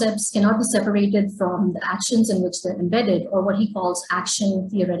or concepts cannot be separated from the actions in which they're embedded, or what he calls action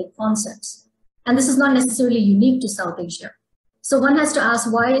theoretic concepts. And this is not necessarily unique to South Asia. So one has to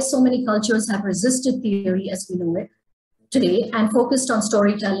ask why so many cultures have resisted theory as we know it today and focused on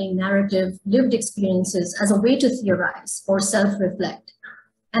storytelling, narrative, lived experiences as a way to theorize or self-reflect.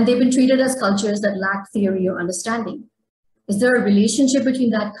 And they've been treated as cultures that lack theory or understanding. Is there a relationship between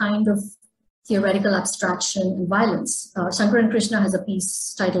that kind of theoretical abstraction and violence? Shankaran Krishna has a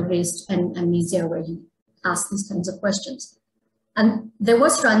piece titled Race and Amnesia where he asks these kinds of questions. And there were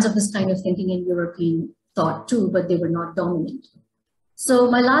strands of this kind of thinking in European thought too, but they were not dominant. So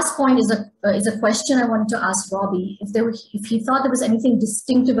my last point is a question I wanted to ask Robbie, if he thought there was anything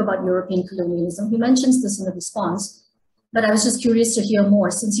distinctive about European colonialism. He mentions this in the response, but I was just curious to hear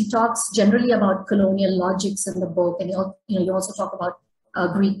more, since he talks generally about colonial logics in the book, and you also talk about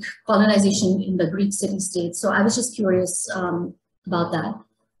Greek colonization in the Greek city-states. So I was just curious about that.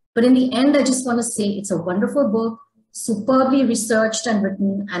 But in the end, I just want to say it's a wonderful book. superbly researched and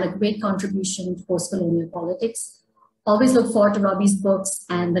written, and a great contribution to post-colonial politics. Always look forward to Robbie's books,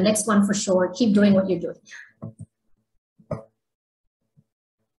 and the next one for sure. Keep doing what you're doing.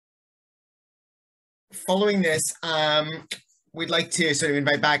 Following this, we'd like to sort of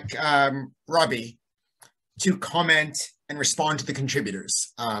invite back Robbie to comment and respond to the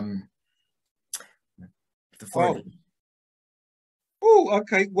contributors. The floor. Oh,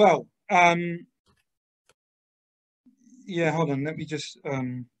 okay. Well, yeah, hold on. Let me just.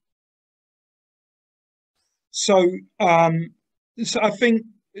 So I think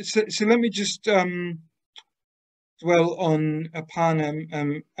so. Let me just dwell on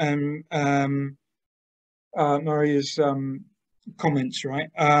Aparna Maria's comments, right?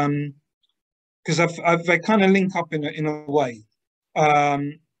 Because they kind of link up in a way,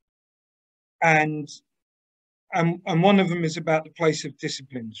 and one of them is about the place of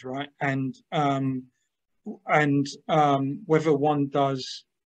disciplines, right? And whether one does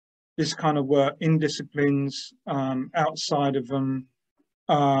this kind of work in disciplines, outside of them,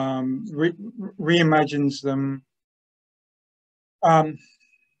 reimagines them.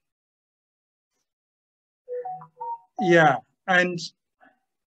 Yeah, and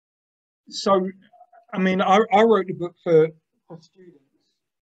so, I mean, I wrote the book for students,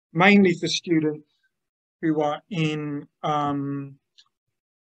 mainly for students who are in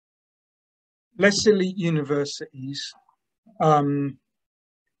less elite universities,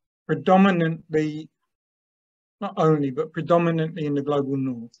 predominantly, not only, but predominantly in the global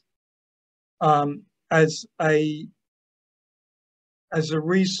north, as a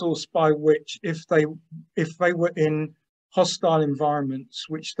resource by which, if they were in hostile environments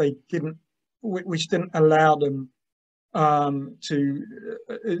which didn't allow them to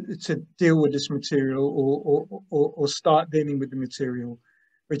deal with this material or start dealing with the material,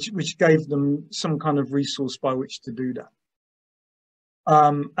 which gave them some kind of resource by which to do that.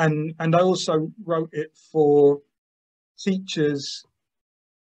 And I also wrote it for teachers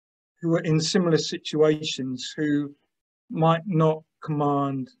who are in similar situations, who might not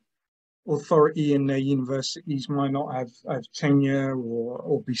command authority in their universities, might not have tenure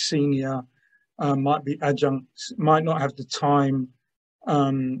or be senior, might be adjuncts, might not have the time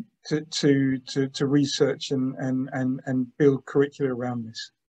to research and build curricula around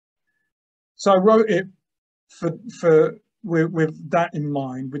this. So I wrote it with that in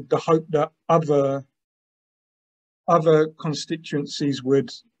mind, with the hope that other constituencies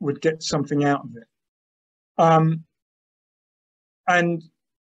would get something out of it. And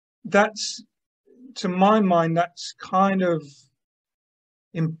that's, to my mind, that's kind of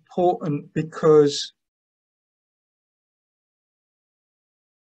important, because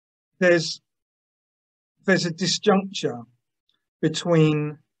there's a disjuncture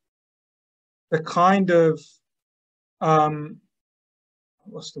between the kind of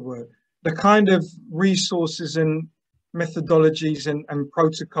the kind of resources and methodologies and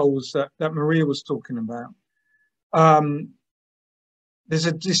protocols that Maria was talking about. There's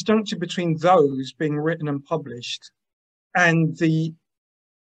a disjuncture between those being written and published and the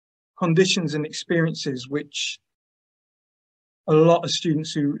conditions and experiences which a lot of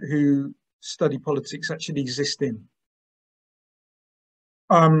students who study politics actually exist in.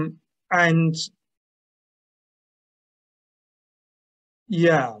 And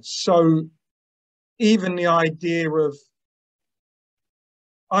yeah, so even the idea of,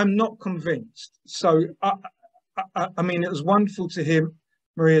 I'm not convinced. So I mean, it was wonderful to hear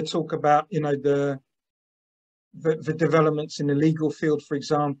Maria talk about, you know, the developments in the legal field, for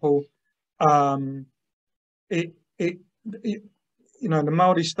example. You know, the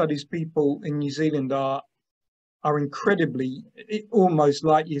Māori studies people in New Zealand are incredibly, almost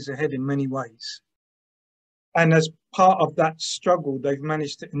light years ahead in many ways. And as part of that struggle, they've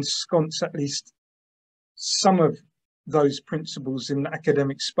managed to ensconce at least some of those principles in the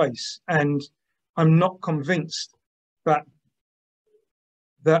academic space. And I'm not convinced that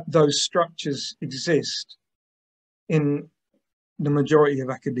those structures exist in the majority of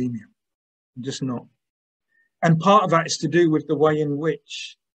academia. I'm just not. And part of that is to do with the way in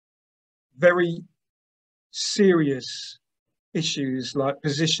which very serious issues like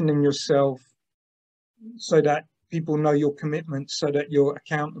positioning yourself so that people know your commitment, so that you're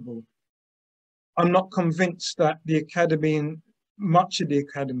accountable. I'm not convinced that the academy, and much of the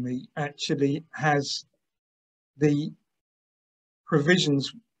academy, actually has the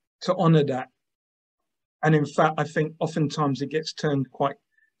provisions to honour that. And in fact, I think oftentimes it gets turned quite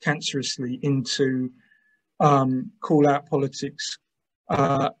cancerously into call-out politics,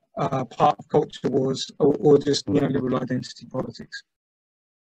 part of culture wars, or just neoliberal identity politics.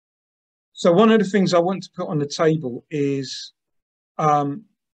 So one of the things I want to put on the table is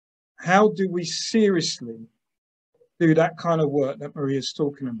how do we seriously do that kind of work that Maria's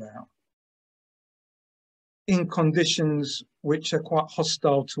talking about in conditions which are quite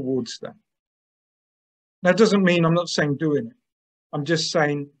hostile towards that? That doesn't mean I'm not saying doing it. I'm just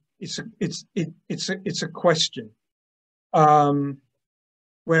saying it's a question.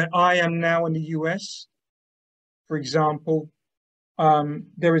 Where I am now in the US, for example,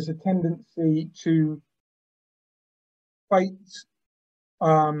 there is a tendency to fight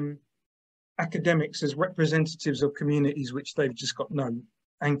academics as representatives of communities which they've just got no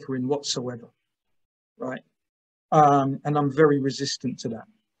anchor in whatsoever, right? And I'm very resistant to that,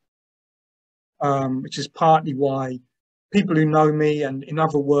 which is partly why people who know me and in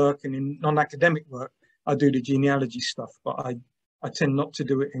other work and in non-academic work, I do the genealogy stuff, but I tend not to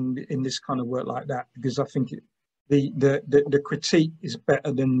do it in this kind of work like that, because I think the critique is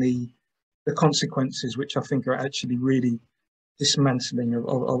better than the consequences, which I think are actually really dismantling of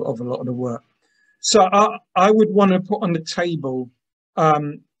a lot of the work. So I would want to put on the table,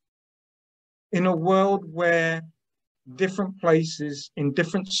 in a world where different places in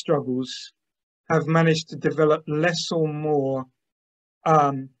different struggles have managed to develop less or more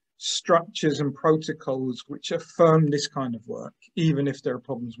structures and protocols which affirm this kind of work, even if there are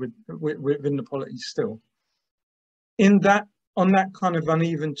problems within the polities still. On that kind of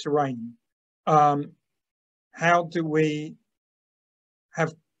uneven terrain, how do we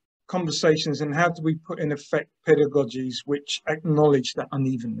have conversations and how do we put in effect pedagogies which acknowledge that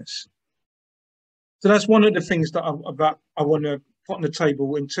unevenness? So that's one of the things that I want to put on the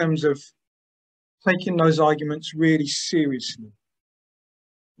table in terms of taking those arguments really seriously.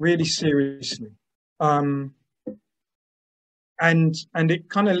 Really seriously. And it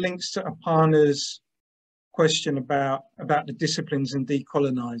kind of links to Aparna's question about the disciplines and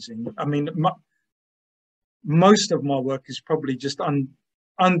decolonizing. I mean, most of my work is probably just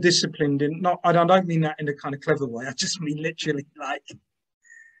undisciplined. I don't mean that in a kind of clever way. I just mean literally like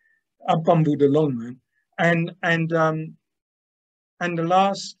I bumbled along, man. And the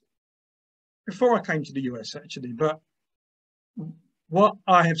last, before I came to the US actually, but what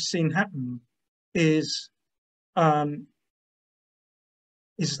I have seen happen is that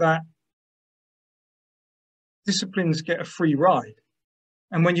disciplines get a free ride.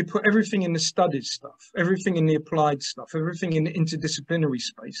 And when you put everything in the studied stuff, everything in the applied stuff, everything in the interdisciplinary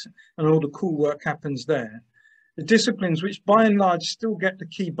space, and all the cool work happens there, the disciplines, which by and large still get the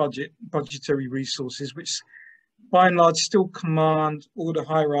key budgetary resources, which by and large still command all the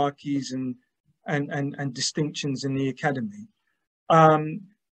hierarchies and distinctions in the academy,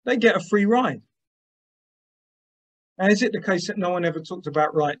 they get a free ride. And is it the case that no one ever talked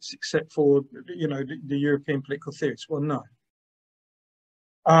about rights except for, you know, the European political theorists? Well, no.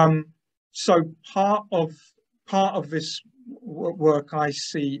 So part of this work I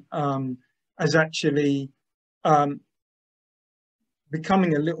see as actually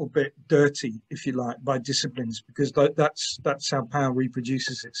becoming a little bit dirty, if you like, by disciplines, because that's how power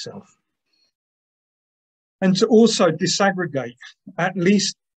reproduces itself. And to also disaggregate, at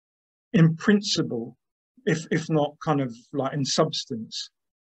least in principle, if not kind of like in substance,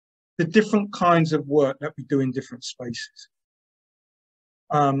 the different kinds of work that we do in different spaces.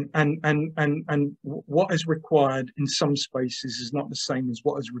 And what is required in some spaces is not the same as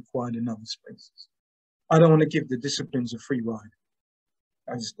what is required in other spaces. I don't want to give the disciplines a free ride.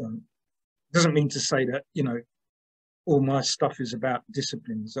 I just don't. It doesn't mean to say that, you know, all my stuff is about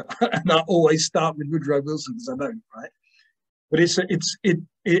disciplines, and I always start with Woodrow Wilson because I don't, right? But it's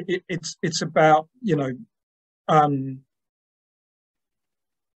about, you know,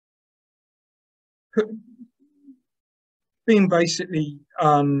 being basically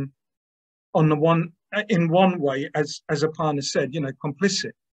on the one, in one way, as Aparna said, you know,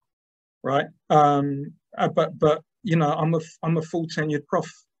 complicit, right? But you know, I'm a full tenured prof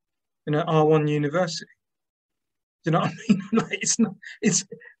in an R1 university. Do you know what I mean?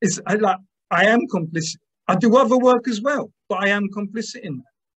 Like, I am complicit. I do other work as well, but I am complicit in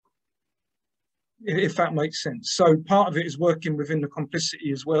that, if that makes sense. So part of it is working within the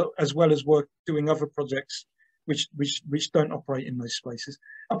complicity as well as doing other projects which don't operate in those spaces.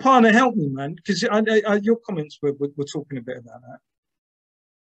 Aparna, help me, man, because your comments were talking a bit about that.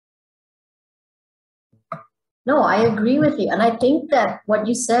 No, I agree with you. And I think that what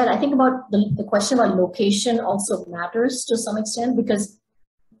you said, I think about the question about location also matters to some extent, because,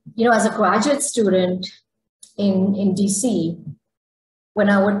 you know, as a graduate student in DC,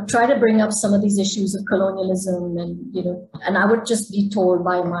 when I would try to bring up some of these issues of colonialism and, you know, and I would just be told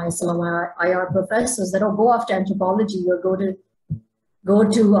by some of my IR professors that, oh, go after anthropology or go to go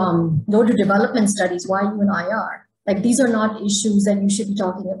to development studies. Why are you in IR? Like, these are not issues that you should be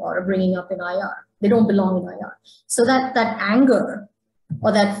talking about or bringing up in IR. They don't belong in IR. So that anger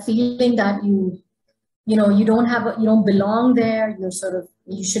or that feeling that you don't belong there,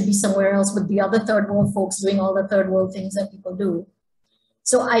 you should be somewhere else with the other third world folks doing all the third world things that people do.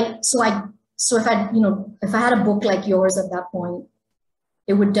 So if I had a book like yours at that point,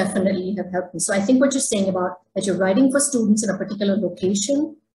 it would definitely have helped me. So I think what you're saying about that you're writing for students in a particular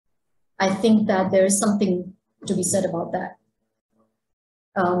location, I think that there is something to be said about that.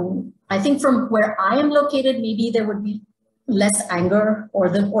 I think from where I am located, maybe there would be less anger or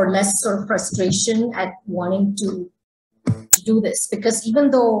less sort of frustration at wanting to do this, because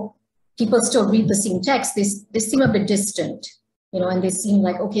even though people still read the same text, they seem a bit distant, and they seem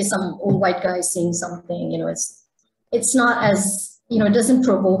like, okay, some old white guy saying something, it's not as, it doesn't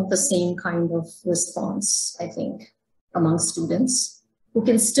provoke the same kind of response, I think, among students who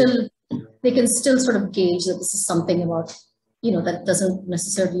can still sort of gauge that this is something about, that doesn't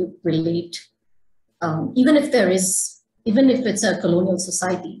necessarily relate. Even if it's a colonial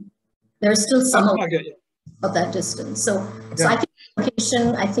society, there's still some of that distance. So I think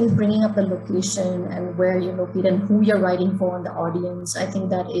location, I think bringing up the location and where you're located and who you're writing for in the audience, I think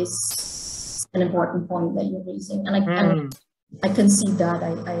that is an important point that you're raising. And I concede that,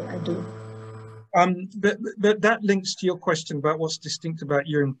 I do. But that links to your question about what's distinct about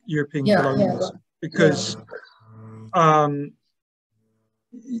European colonialism, because I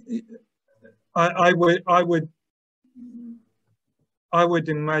would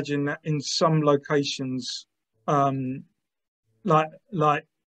imagine that in some locations, like,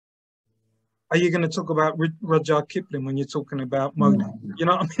 are you going to talk about Rudyard Kipling when you're talking about Modi? You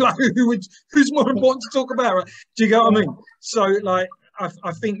know what I mean? Like, who's more important to talk about? Right? Do you get what I mean? So, like,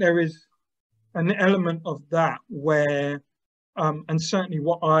 I think there is an element of that where, and certainly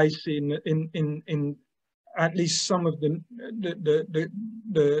what I see in at least some of the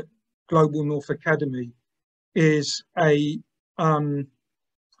Global North Academy is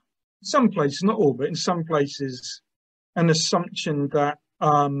some places, not all, but in some places, an assumption that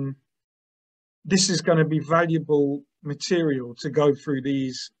this is going to be valuable material to go through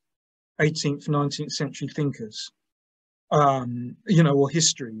these 18th, 19th century thinkers, or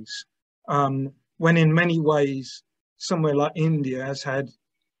histories. When in many ways, somewhere like India has had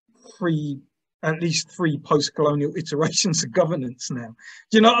at least three post-colonial iterations of governance now.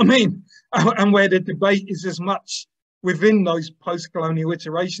 Do you know what I mean? And where the debate is as much within those post-colonial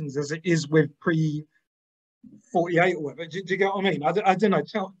iterations as it is with pre-48 or whatever. Do you get what I mean? I don't know.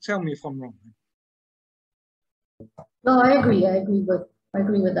 Tell me if I'm wrong. No, I agree. I agree with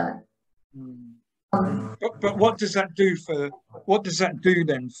that. But what does that do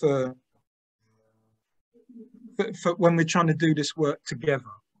then for when we're trying to do this work together?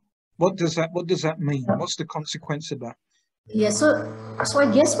 What does that mean? What's the consequence of that? Yeah, so I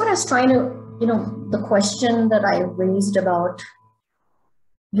guess what I was trying to, the question that I raised about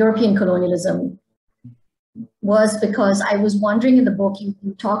European colonialism was because I was wondering, in the book, you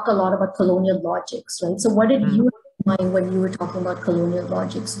talk a lot about colonial logics, right? So what did you have in mind when you were talking about colonial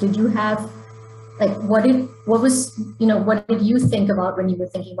logics? Did you have, like, what did you think about when you were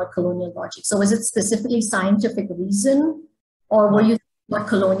thinking about colonial logic? So was it specifically scientific reason, or were you about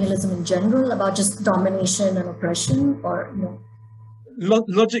colonialism in general, about just domination and oppression, or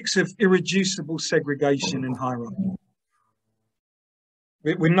logics of irreducible segregation and hierarchy,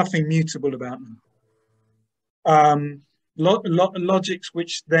 with nothing mutable about them. Logics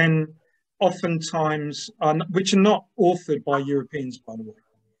which then oftentimes which are not authored by Europeans, by the way,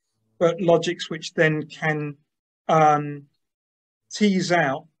 but logics which then can tease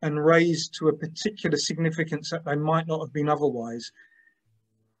out and raise to a particular significance that they might not have been otherwise,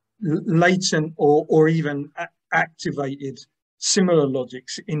 latent or even activated similar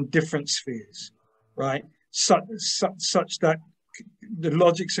logics in different spheres, right? Such that the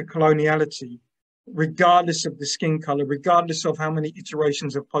logics of coloniality, regardless of the skin color, regardless of how many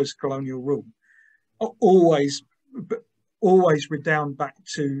iterations of post-colonial rule, always redound back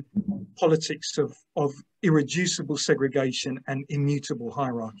to politics of irreducible segregation and immutable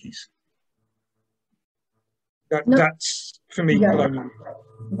hierarchies. That's, for me, colonial.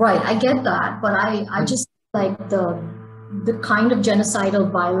 Right, I get that, but I just like the kind of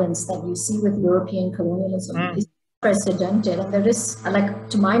genocidal violence that you see with European colonialism is unprecedented, and there is, like,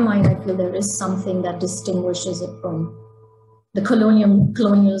 to my mind, I feel there is something that distinguishes it from the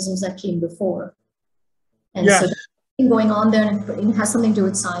colonialisms that came before. And so there's something going on there, and it has something to do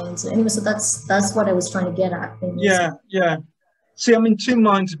with science. Anyway, so that's what I was trying to get at. Yeah. See, I'm in two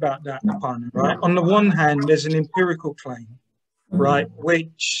minds about that, Aparna, right? On the one hand, there's an empirical claim right?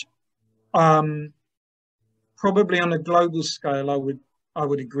 Which probably on a global scale, I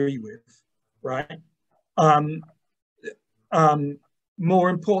would agree with, right? More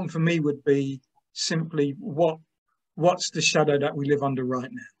important for me would be simply what's the shadow that we live under right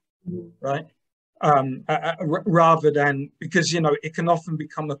now, right? Rather than, because, you know, it can often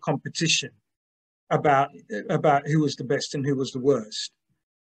become a competition about who was the best and who was the worst,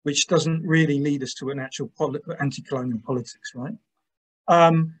 which doesn't really lead us to an actual anti-colonial politics, right?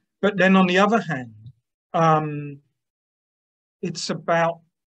 But then on the other hand, it's about,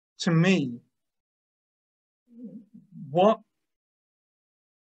 to me,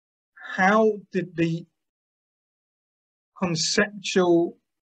 how did the conceptual,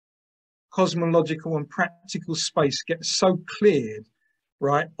 cosmological and practical space get so cleared,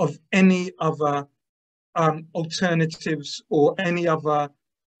 right, of any other alternatives or any other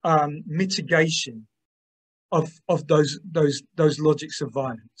mitigation of those logics of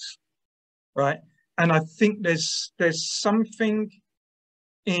violence, right? And I think there's something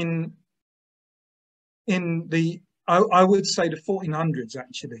in the, I would say the 1400s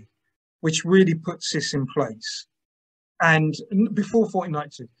actually, which really puts this in place, and before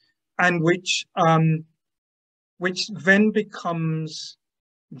 1492, and which then becomes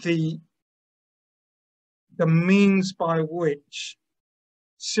the means by which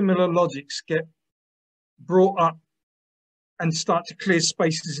similar logics get brought up and start to clear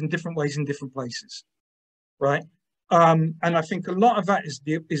spaces in different ways in different places, right? And I think a lot of that is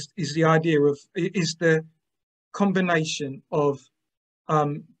the idea of, is the combination of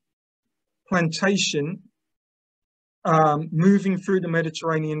plantation, moving through the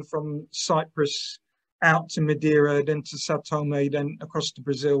Mediterranean from Cyprus out to Madeira, then to Sao Tome, then across to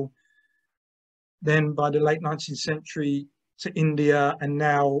Brazil, then by the late 19th century to India, and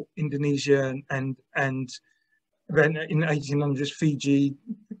now Indonesia, and then in 1800s Fiji,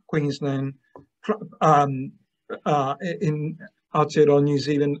 Queensland, in Aotearoa, New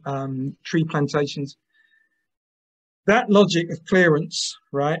Zealand, tree plantations. That logic of clearance,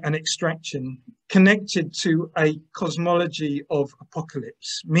 right, and extraction connected to a cosmology of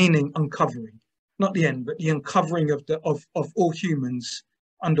apocalypse, meaning uncovering, not the end, but the uncovering of all humans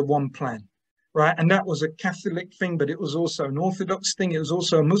under one plan, right? And that was a Catholic thing, but it was also an Orthodox thing. It was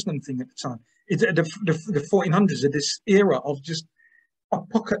also a Muslim thing at the time. The 1400s are this era of just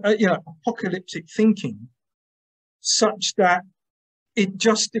apocalyptic thinking, such that it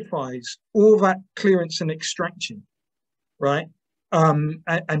justifies all that clearance and extraction, right,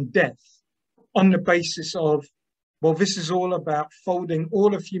 and death, on the basis of, well, this is all about folding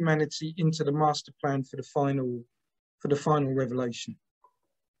all of humanity into the master plan for the final revelation.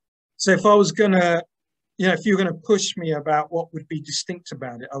 So if I was gonna, if you were gonna push me about what would be distinct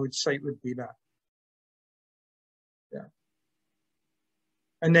about it, I would say it would be that. Yeah.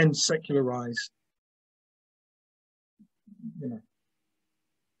 And then secularized,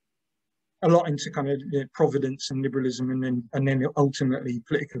 a lot into kind of providence and liberalism, and then ultimately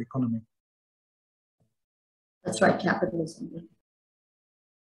political economy. That's right, capitalism.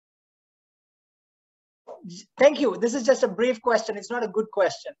 Thank you. This is just a brief question. It's not a good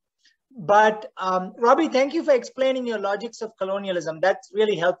question. But Robbie, thank you for explaining your logics of colonialism. That's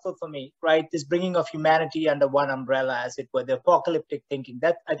really helpful for me, right? This bringing of humanity under one umbrella, as it were, the apocalyptic thinking.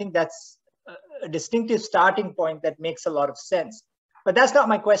 I think that's a distinctive starting point that makes a lot of sense. But that's not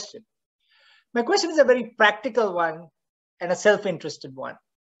my question. My question is a very practical one and a self-interested one.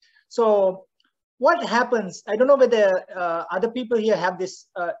 So what happens, I don't know whether other people here have this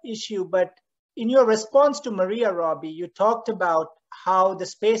issue, but in your response to Maria, Robbie, you talked about how the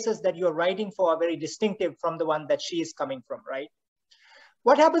spaces that you're writing for are very distinctive from the one that she is coming from, right?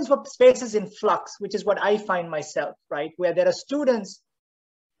 What happens for spaces in flux, which is what I find myself, right? Where there are students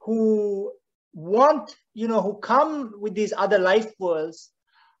who want, who come with these other life worlds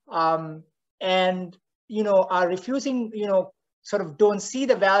and, are refusing, sort of don't see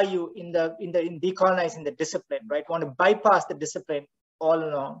the value in decolonizing the discipline, right? Want to bypass the discipline all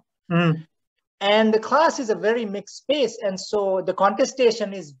along. Mm. And the class is a very mixed space. And so the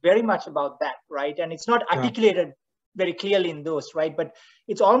contestation is very much about that, right? And it's not articulated very clearly in those, right? But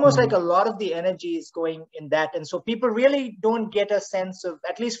it's almost like a lot of the energy is going in that. And so people really don't get a sense of,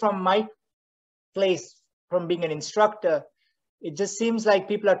 at least from my place, from being an instructor, it just seems like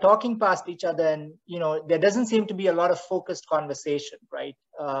people are talking past each other, and there doesn't seem to be a lot of focused conversation, right?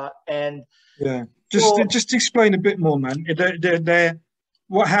 Just explain a bit more, man.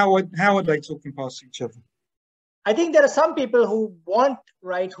 How are they talking past each other? I think there are some people who want,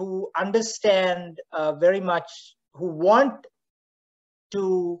 right, who understand very much, who want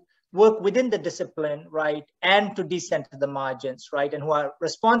to work within the discipline, right, and to decenter the margins, right, and who are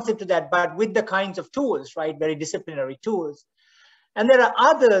responsive to that, but with the kinds of tools, right, very disciplinary tools. And there are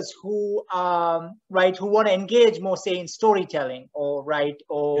others who, right, who want to engage more, say, in storytelling, or right,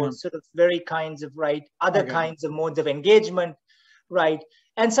 or sort of very kinds of other kinds of modes of engagement, right.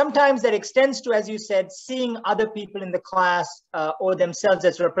 And sometimes that extends to, as you said, seeing other people in the class or themselves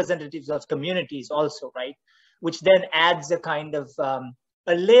as representatives of communities also, right, which then adds a kind of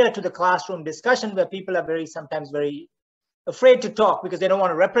a layer to the classroom discussion where people are sometimes very afraid to talk because they don't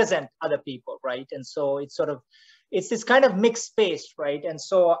want to represent other people, right. And so it's this kind of mixed space, right? And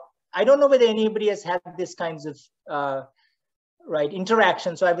so I don't know whether anybody has had this kinds of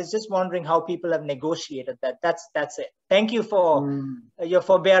interaction. So I was just wondering how people have negotiated that. That's it. Thank you for your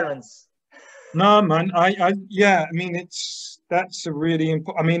forbearance. No, man. Yeah. I mean, that's a really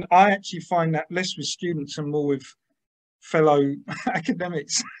important. I mean, I actually find that less with students and more with fellow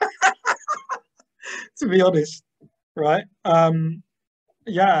academics. To be honest, right?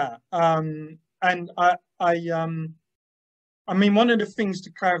 Yeah. And I mean, one of the things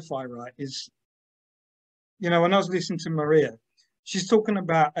to clarify, right, is, you know, when I was listening to Maria, she's talking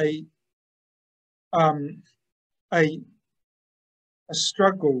about a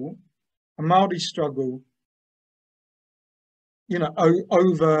struggle, a Māori struggle, you know,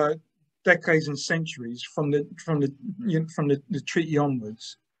 over decades and centuries from the treaty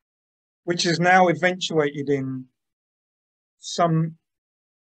onwards, which has now eventuated in some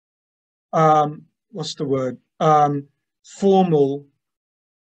what's the word? Formal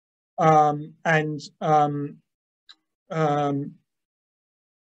and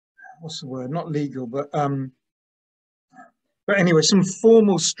what's the word? Not legal, but anyway, some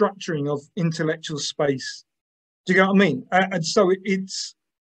formal structuring of intellectual space. Do you get what I mean? And so it's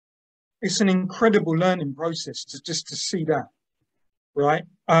an incredible learning process to see that, right?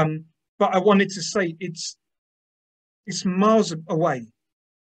 But I wanted to say it's miles away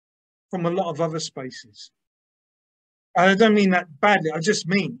from a lot of other spaces. I don't mean that badly. I just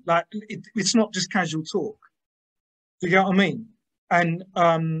mean like it's not just casual talk. Do you get what I mean? And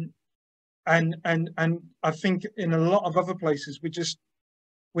I think in a lot of other places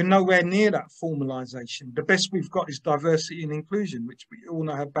we're nowhere near that formalization. The best we've got is diversity and inclusion, which we all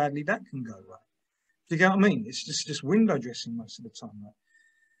know how badly that can go, right? Do you get what I mean? It's just window dressing most of the time, right?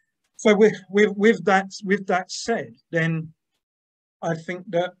 So with that said, then I think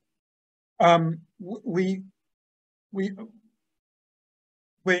that we're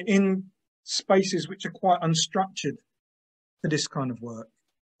in spaces which are quite unstructured for this kind of work,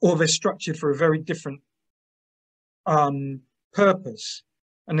 or they're structured for a very different purpose,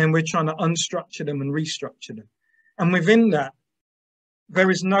 and then we're trying to unstructure them and restructure them. And within that,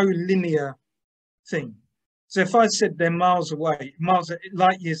 there is no linear thing. So if I said they're miles away,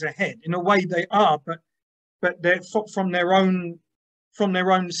 light years ahead, in a way they are, but they're from their own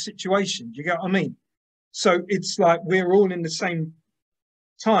situation. Do you get what I mean? So it's like we're all in the same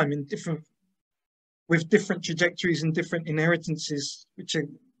time with different trajectories and different inheritances, which are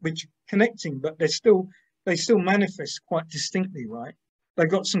connecting, but they still manifest quite distinctly, right? They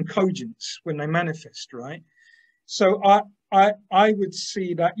got some cogence when they manifest, right? So I would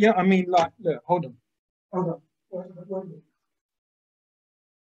see that. Yeah, I mean, like, look, hold on.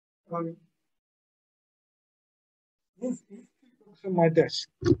 These books on my desk.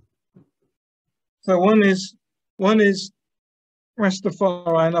 So one is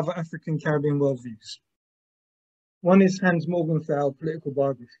Rastafari and Other African Caribbean Worldviews. One is Hans Morgenthau, Political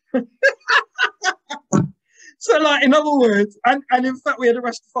Biography. So, like, in other words, and in fact, we had a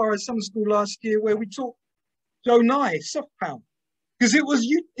Rastafari summer school last year where we taught Joe Nye soft power because it was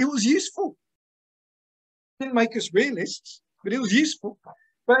useful. Didn't make us realists, but it was useful.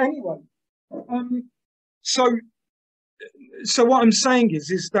 But anyway, so what I'm saying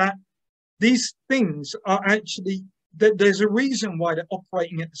is that these things are actually there's a reason why they're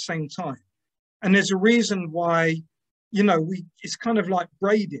operating at the same time, and there's a reason why, you know, it's kind of like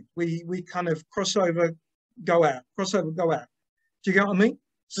braided. We kind of cross over, go out. Do you get what I mean?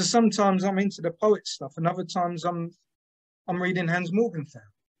 So sometimes I'm into the poet stuff, and other times I'm reading Hans Morgenthau.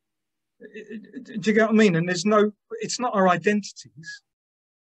 Do you get what I mean? And it's not our identities.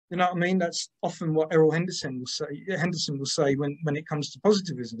 You know what I mean? That's often what Errol Henderson will say when it comes to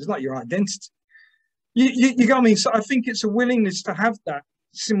positivism. It's not your identity. You get what I mean? So I think it's a willingness to have that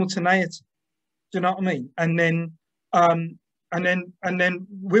simultaneity. Do you know what I mean? And then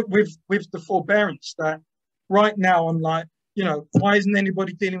with the forbearance that right now I'm like, you know, why isn't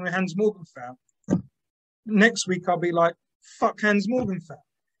anybody dealing with Hans Morgenthau? Next week I'll be like, fuck Hans Morgenthau.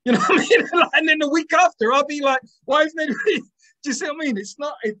 You know what I mean? And then the week after, I'll be like, why isn't anybody? Do you see what I mean? It's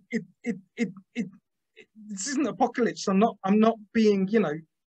not, this isn't apocalypse. I'm not being, you know,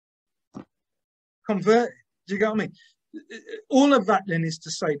 converted. Do you get what I mean? All of that then is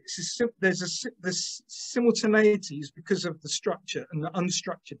to say there's simultaneity is because of the structure and the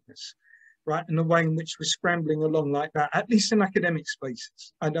unstructuredness, right? And the way in which we're scrambling along like that, at least in academic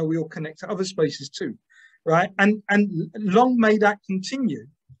spaces. I know we all connect to other spaces too, right? And long may that continue,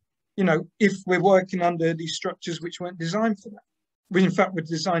 you know, if we're working under these structures which weren't designed for that. We in fact were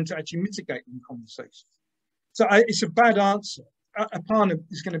designed to actually mitigate in conversations. So it's a bad answer. Aparna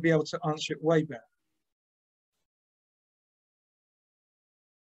is going to be able to answer it way better.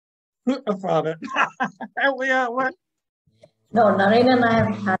 Aparna, help me out, man. No, Naren and I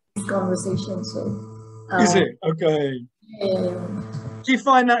have had this conversation, so. Is it? Okay. Do you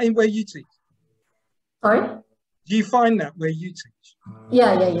find that in where you teach? Sorry? Do you find that where you teach?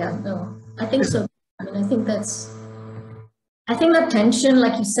 Yeah. No, I think so. I mean, I think that tension,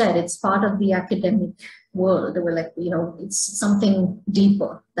 like you said, it's part of the academic world. We're like, you know, it's something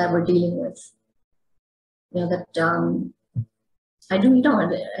deeper that we're dealing with. You know, that I do, you know,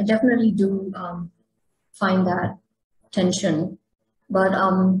 I definitely do find that tension. But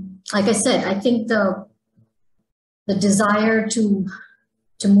like I said, I think the desire to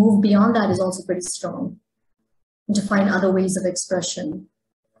move beyond that is also pretty strong, and to find other ways of expression.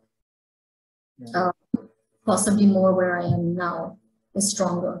 Possibly more where I am now is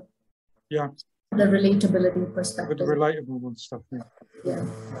stronger. Yeah. The relatability perspective. With the relatable stuff. Yeah.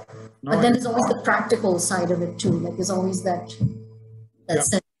 No, but then there's always the practical side of it too. Like there's always that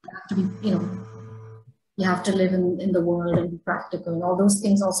sense you have to be, you know, you have to live in the world and be practical, and all those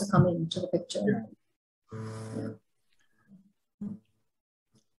things also come into the picture. Yeah.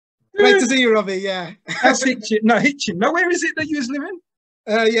 Great to see you, Robbie. Yeah. How's Hitchin? No, Hitchin. No, where is it that you was living?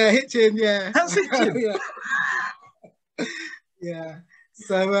 Yeah, Hitchin. Yeah. How's Hitchin? Yeah.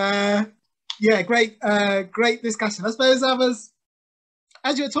 So yeah, great discussion. I suppose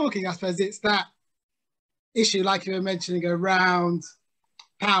as you were talking, I suppose it's that issue, like you were mentioning, around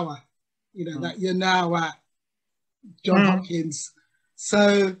power. You know, that you're now at Johns Hopkins.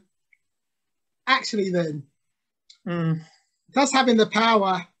 So actually, then, does having the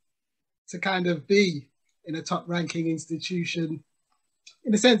power to kind of be in a top-ranking institution,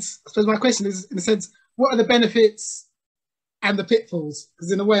 in a sense, I suppose my question is, in a sense, what are the benefits and the pitfalls?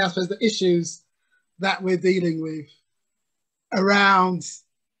 Because in a way, I suppose the issues that we're dealing with around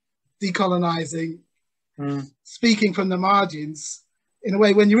decolonizing, speaking from the margins, in a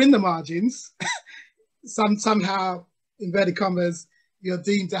way, when you're in the margins, somehow, inverted commas, you're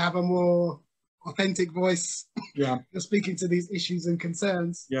deemed to have a more authentic voice. Yeah. You're speaking to these issues and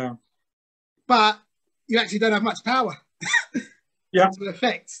concerns. Yeah. But you actually don't have much power to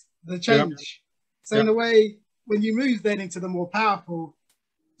affect the change. Yeah. So in a way, when you move then into the more powerful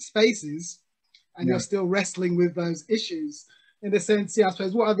spaces and you're still wrestling with those issues, in a sense, I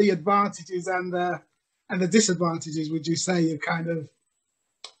suppose, what are the advantages and the disadvantages, would you say, of kind of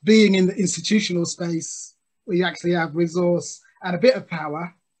being in the institutional space where you actually have resource and a bit of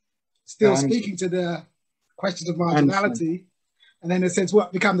power, still speaking to the questions of marginality, and then in a sense,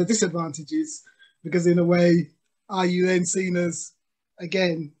 what become the disadvantages? Because in a way, are you then seen as,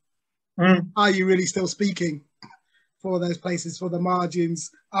 again, are you really still speaking for those places, for the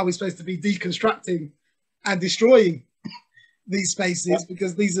margins? Are we supposed to be deconstructing and destroying these spaces?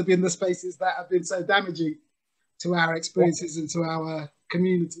 Because these have been the spaces that have been so damaging to our experiences and to our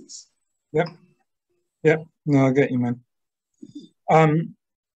communities. Yeah. No, I get you, man.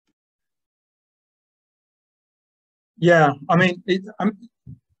 Yeah, I mean,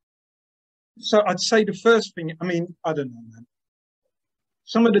 so I'd say the first thing, I mean, I don't know, man.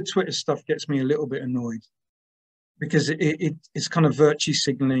 Some of the Twitter stuff gets me a little bit annoyed because it's kind of virtue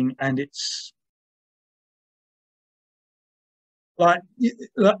signaling, and it's like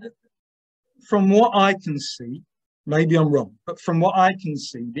from what I can see, maybe I'm wrong, but from what I can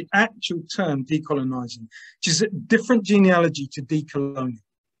see, the actual term decolonizing, which is a different genealogy to decolonial,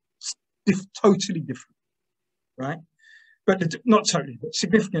 totally different, right? But not totally, but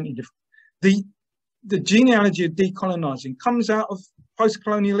significantly different. The genealogy of decolonizing comes out of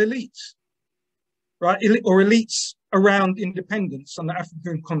post-colonial elites, right? Or elites around independence on the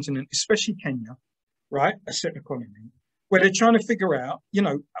African continent, especially Kenya, right? A set economy, where they're trying to figure out, you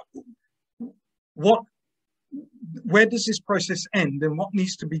know, where does this process end and what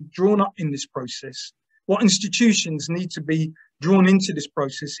needs to be drawn up in this process? What institutions need to be drawn into this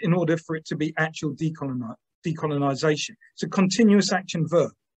process in order for it to be actual decolonization? It's a continuous action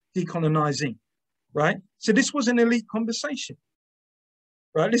verb, decolonizing, right? So this was an elite conversation.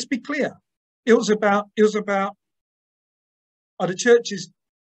 right? Let's be clear. It was about, are the churches,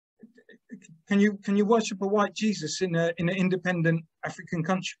 can you worship a white Jesus in an independent African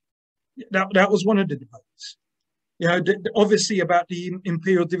country? That was one of the debates. You know, obviously about the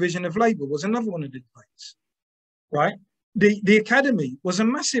imperial division of labor was another one of the debates, right? The academy was a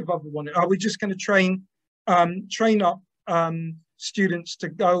massive other one. Are we just going to train up students to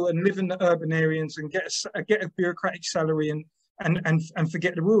go and live in the urban areas and get a bureaucratic salary and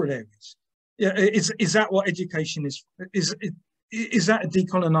forget the rural areas? Yeah, is that what education is? Is that a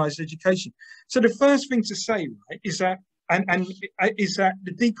decolonized education? So the first thing to say, right, is that is that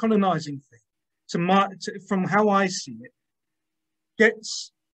the decolonizing thing, from how I see it,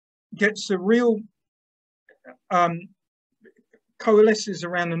 gets a real coalesces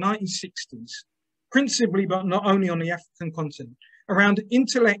around the 1960s, principally, but not only on the African continent, around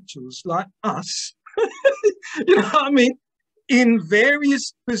intellectuals like us, you know what I mean, in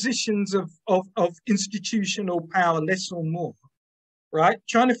various positions of institutional power, less or more, right?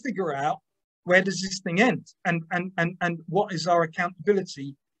 Trying to figure out where does this thing end, and what is our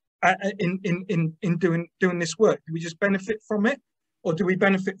accountability in doing this work? Do we just benefit from it, or do we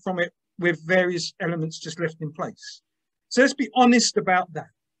benefit from it with various elements just left in place? So let's be honest about that.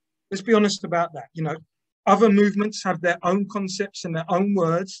 Let's be honest about that. You know, other movements have their own concepts and their own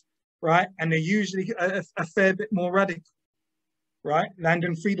words, right? And they're usually a fair bit more radical, right? Land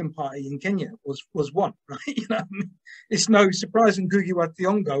and Freedom Party in Kenya was one, right? You know, it's no surprise Ngugi wa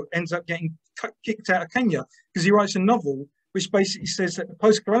Thiong'o ends up getting kicked out of Kenya because he writes a novel which basically says that the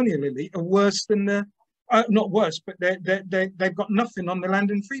post-colonial elite are worse than the, not worse, but they've got nothing on the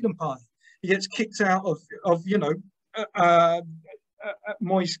Land and Freedom Party. He gets kicked out of you know,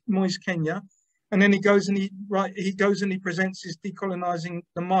 Moise Kenya, and then he goes and he presents his Decolonizing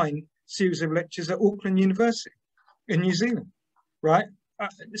the Mind series of lectures at Auckland University in New Zealand, right?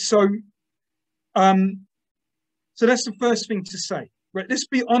 So that's the first thing to say, right? Let's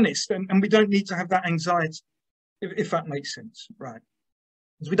be honest, and we don't need to have that anxiety, if that makes sense, right?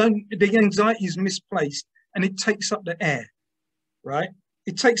 Because the anxiety is misplaced and it takes up the air, right?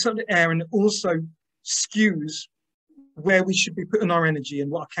 It takes up the air, and it also skews where we should be putting our energy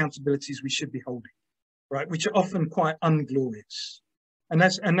and what accountabilities we should be holding, right? Which are often quite unglorious. And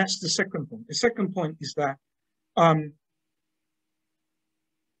that's the second point. The second point is that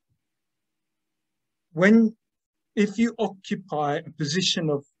if you occupy a position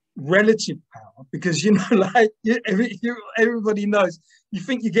of relative power, because, you know, like everybody knows, you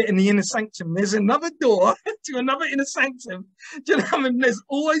think you get in the inner sanctum, there's another door to another inner sanctum. Do you know what I mean? There's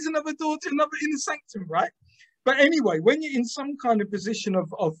always another door to another inner sanctum, right? But anyway, when you're in some kind of position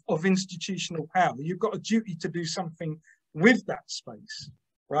of institutional power, you've got a duty to do something with that space,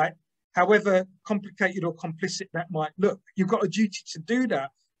 right? However complicated or complicit that might look, you've got a duty to do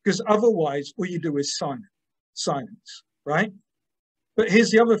that, because otherwise all you do is silence, right? But here's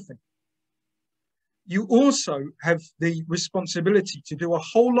the other thing. You also have the responsibility to do a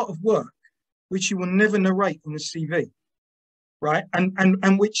whole lot of work which you will never narrate on the CV, right?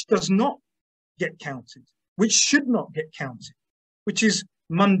 And which does not get counted, which should not get counted, which is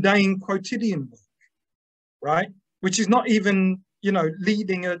mundane quotidian work, right? Which is not even, you know,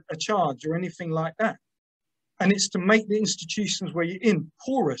 leading a charge or anything like that. And it's to make the institutions where you're in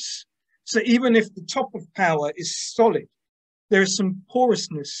porous. So even if the top of power is solid, there is some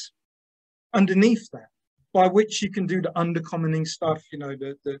porousness underneath that, by which you can do the undercommoning stuff, you know,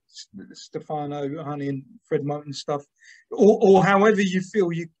 the Stefano, Honey and Fred Moten stuff, or however you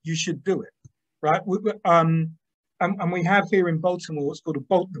feel you should do it, right? And we have here in Baltimore what's called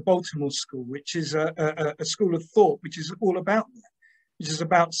the Baltimore School, which is a school of thought, which is all about that, which is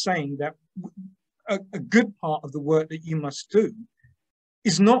about saying that a good part of the work that you must do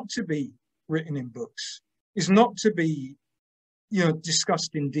is not to be written in books, is not to be, you know,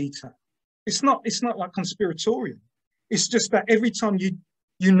 discussed in detail. It's not like conspiratorial. It's just that every time you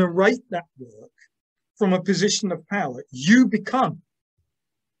narrate that work from a position of power, you become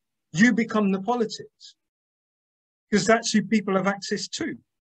the politics, because that's who people have access to.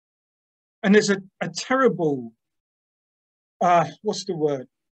 And there's a terrible, what's the word?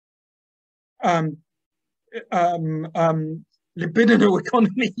 Libidinal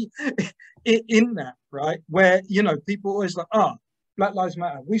economy in that, right? Where, you know, people always like, Black Lives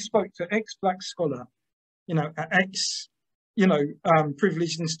Matter. We spoke to ex-Black scholar, you know, ex, you know,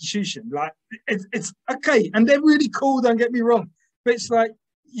 privileged institution. Like, it's okay. And they're really cool, don't get me wrong. But it's like,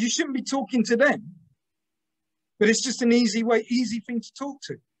 you shouldn't be talking to them. But it's just an easy thing to talk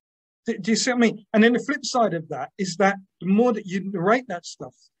to. Do you see what I mean? And then the flip side of that is that the more that you narrate that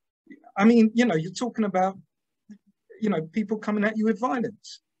stuff, I mean, you know, you're talking about, you know, people coming at you with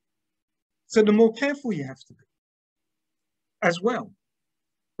violence. So the more careful you have to be as well,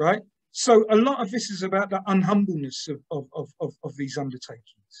 right? So a lot of this is about the unhumbleness of these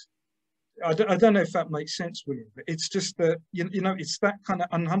undertakings. I don't know if that makes sense, William, but it's just that, you know, it's that kind of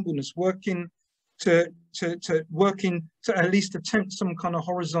unhumbleness, working to at least attempt some kind of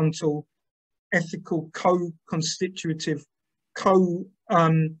horizontal, ethical, co-constitutive,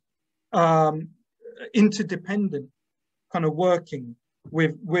 interdependent kind of working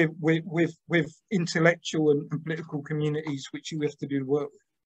with intellectual and political communities which you have to do the work with.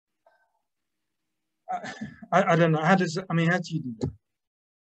 I don't know, how do you do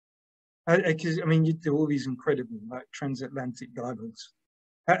that? Because I mean, you do all these incredible, like, transatlantic dialogues.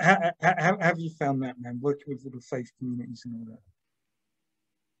 How have you found that, man, working with little faith communities and all that?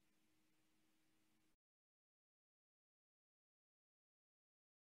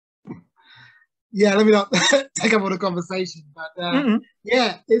 Yeah, let me not take up all the conversation, but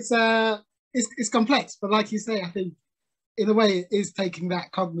yeah, it's complex. But like you say, I think in a way it is taking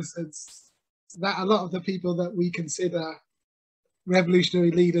that cognizance that a lot of the people that we consider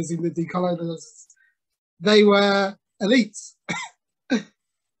revolutionary leaders in the decolonizers, they were elites,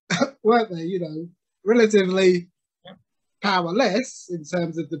 weren't they? You know, relatively powerless in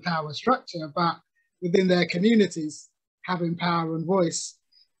terms of the power structure, but within their communities having power and voice.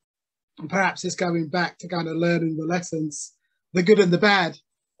 And perhaps it's going back to kind of learning the lessons, the good and the bad,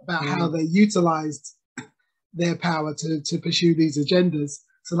 about how they utilized their power to pursue these agendas.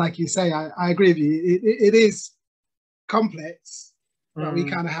 So like you say, I agree with you. It is complex, but we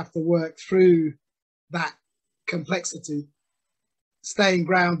kind of have to work through that complexity, staying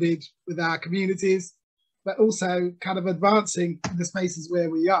grounded with our communities, but also kind of advancing in the spaces where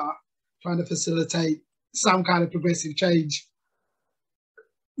we are, trying to facilitate some kind of progressive change,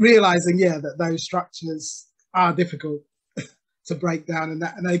 realizing, yeah, that those structures are difficult to break down, and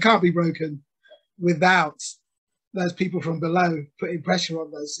they can't be broken without those people from below putting pressure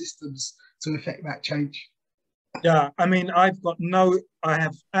on those systems to effect that change. Yeah, I mean, I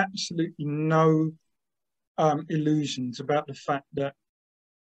have absolutely no illusions about the fact that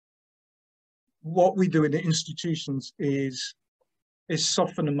what we do in the institutions is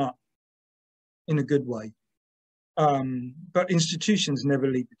soften them up in a good way. But institutions never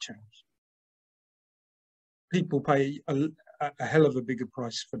lead to change. People pay a hell of a bigger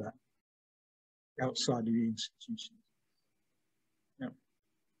price for that outside of the institutions. Yeah.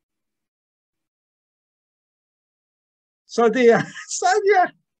 So yeah.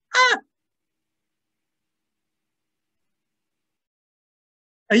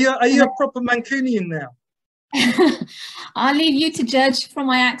 Are you a proper Mancunian now? I'll leave you to judge from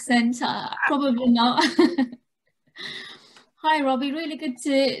my accent. Probably not. Hi, Robbie. Really good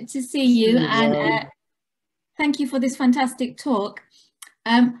to see you, and thank you for this fantastic talk.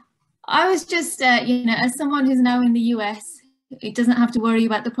 I was just, you know, as someone who's now in the US, it doesn't have to worry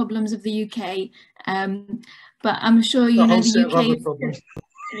about the problems of the UK. But I'm sure you know the UK.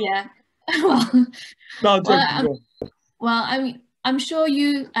 Yeah. Well, I mean, I'm sure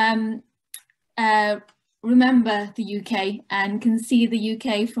you remember the UK and can see the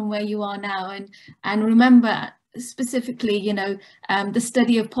UK from where you are now, and remember specifically, you know, the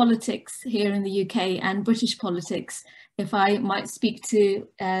study of politics here in the UK and British politics, if I might speak to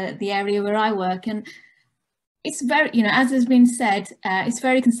the area where I work. And it's very, you know, as has been said, it's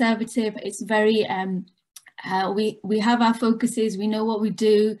very conservative. It's very, we have our focuses, we know what we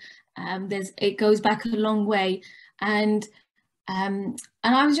do. It goes back a long way. And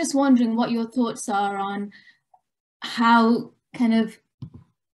I was just wondering what your thoughts are on how kind of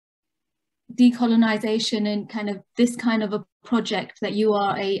decolonization and kind of this kind of a project that you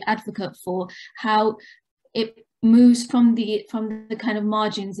are a advocate for, how it moves from the kind of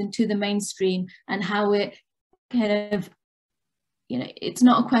margins into the mainstream, and how it kind of, you know, it's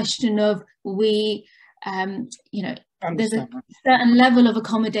not a question of we, you know, there's a certain level of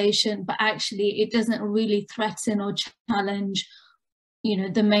accommodation, but actually it doesn't really threaten or challenge, you know,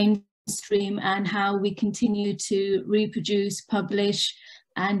 the mainstream, and how we continue to reproduce, publish,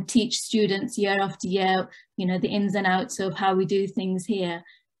 and teach students year after year, you know, the ins and outs of how we do things here.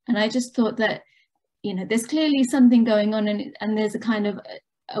 And I just thought that, you know, there's clearly something going on, and there's a kind of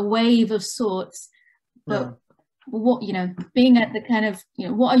a wave of sorts, but what, you know, being at the kind of, you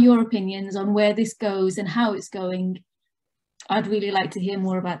know, what are your opinions on where this goes and how it's going? I'd really like to hear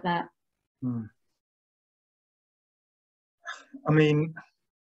more about that. I mean,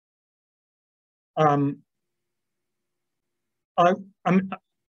 I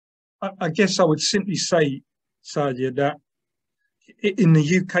guess I would simply say, Sadia, that in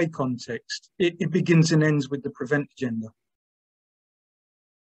the UK context, it begins and ends with the prevent agenda.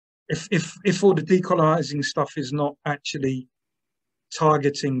 If all the decolonizing stuff is not actually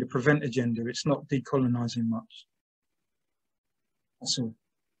targeting the prevent agenda, it's not decolonizing much. That's all.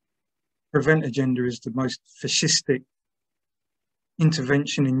 Prevent agenda is the most fascistic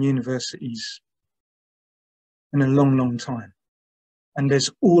intervention in universities in a long, long time. And there's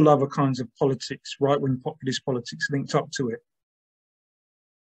all other kinds of politics, right-wing populist politics linked up to it.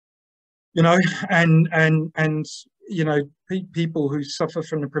 You know, and you know, people who suffer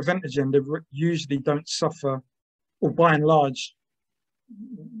from the prevent agenda usually don't suffer, or by and large,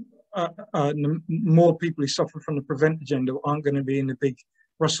 more people who suffer from the prevent agenda aren't going to be in the big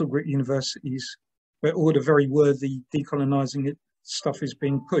Russell Group universities where all the very worthy decolonizing stuff is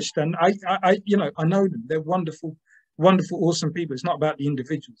being pushed. And I you know, I know them. They're wonderful, wonderful, awesome people. It's not about the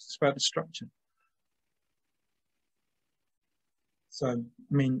individuals, it's about the structure. So, I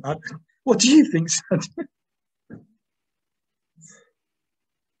mean, what do you think, Sad?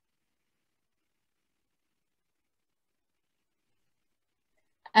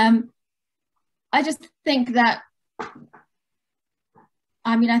 I just think that,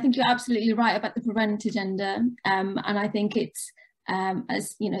 I mean, I think you're absolutely right about the prevent agenda. And I think it's,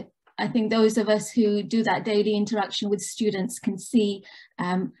 as you know, I think those of us who do that daily interaction with students can see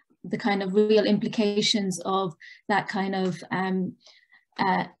the kind of real implications of that kind of,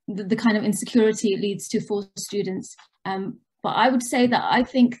 the kind of insecurity it leads to for students. But I would say that I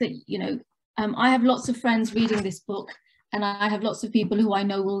think that, you know, I have lots of friends reading this book, and I have lots of people who I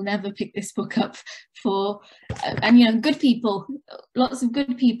know will never pick this book up for, and you know, good people, lots of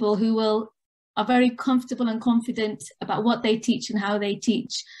good people who are very comfortable and confident about what they teach and how they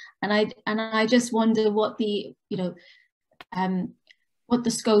teach. And I just wonder what the, you know, what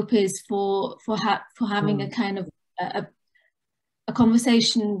the scope is for having a kind of a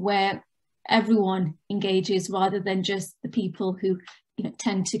conversation where everyone engages rather than just the people who, you know,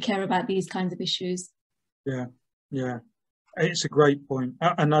 tend to care about these kinds of issues. Yeah, yeah. It's a great point.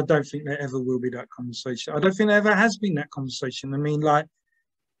 And I don't think there ever will be that conversation. I don't think there ever has been that conversation. I mean, like,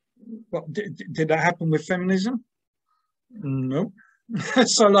 what, did that happen with feminism? No.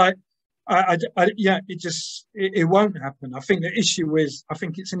 So like, yeah, it won't happen. I think the issue is, I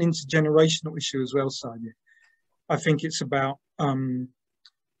think it's an intergenerational issue as well, Sadia. I think it's about, you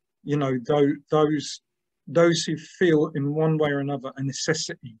know, those who feel in one way or another a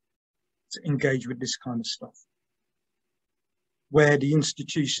necessity to engage with this kind of stuff, where the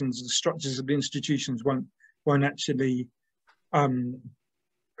institutions, the structures of the institutions won't actually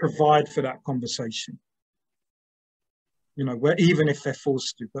provide for that conversation. You know, where even if they're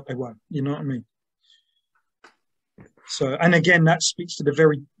forced to, but they won't. You know what I mean? So, and again, that speaks to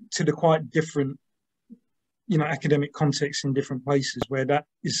the quite different, you know, academic context in different places, where that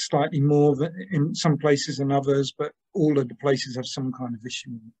is slightly more in some places than others, but all of the places have some kind of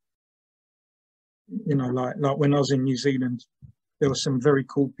issue. You know, like when I was in New Zealand, there were some very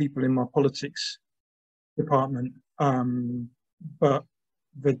cool people in my politics department, but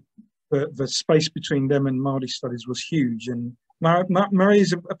the space between them and Māori studies was huge. And Murray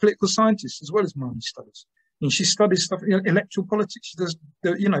is a political scientist as well as Māori studies. And she studies stuff, you know, electoral politics. She does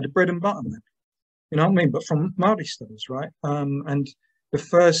the bread and butter, man. You know what I mean? But from Māori studies, right? And the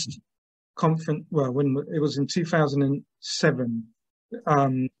first conference, well, when it was in 2007,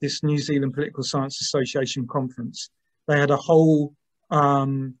 this New Zealand Political Science Association conference, they had a whole,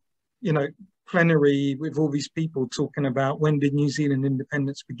 you know, plenary with all these people talking about when did New Zealand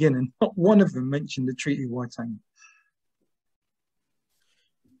independence begin, and not one of them mentioned the Treaty of Waitangi.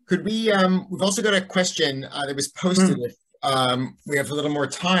 Could we, we've also got a question that was posted if we have a little more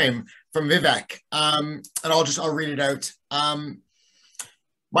time, from Vivek, and I'll read it out.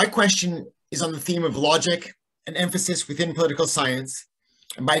 My question is on the theme of logic and emphasis within political science,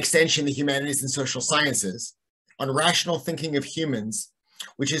 and by extension, the humanities and social sciences, on rational thinking of humans,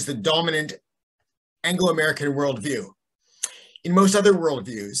 which is the dominant Anglo-American worldview. In most other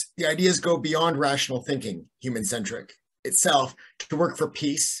worldviews, the ideas go beyond rational thinking, human-centric, itself, to work for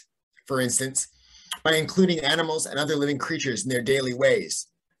peace, for instance, by including animals and other living creatures in their daily ways.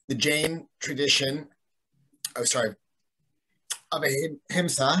 The Jain tradition, of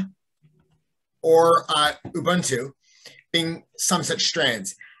ahimsa, or Ubuntu, being some such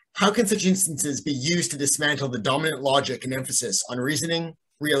strands. How can such instances be used to dismantle the dominant logic and emphasis on reasoning,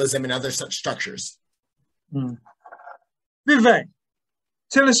 realism, and other such structures? Vivek,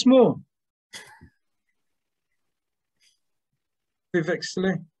 tell us more. Vivek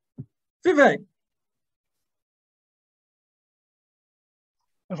Saleh. Vivek.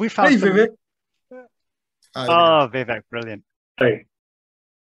 Have we found Vivek. Oh, Vivek, brilliant. Hi.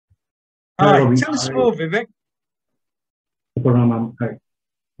 Hi, tell us more, Vivek. Hi.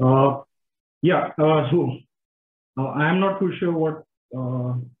 I am not too sure what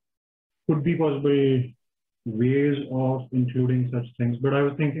could be possible ways of including such things, but I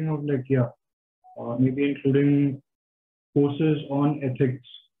was thinking of like, maybe including courses on ethics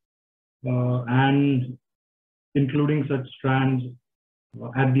and including such strands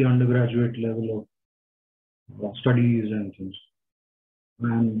at the undergraduate level of studies and things,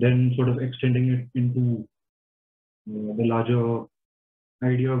 and then sort of extending it into the larger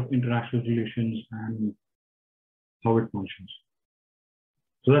idea of international relations and how it functions.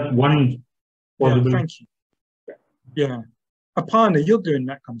 So that's one possible. Yeah, thank you. Yeah, Aparna, you're doing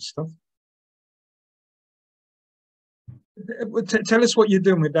that kind of stuff. Tell us what you're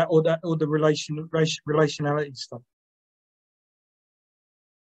doing with that, or the relationality stuff.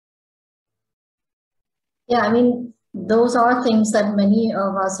 Yeah, I mean, those are things that many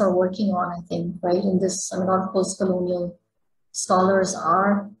of us are working on, I think, right? In this, I mean, a lot of post-colonial scholars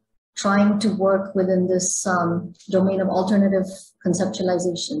are trying to work within this domain of alternative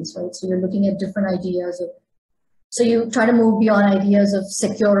conceptualizations, right? So you're looking at different ideas of, so you try to move beyond ideas of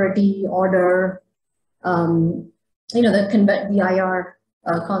security, order, you know, the IR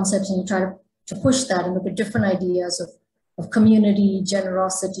concepts, and you try to push that and look at different ideas of community,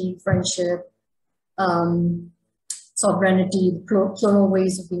 generosity, friendship, sovereignty, plural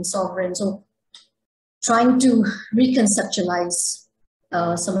ways of being sovereign. So trying to reconceptualize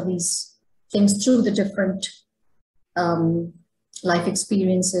some of these things through the different life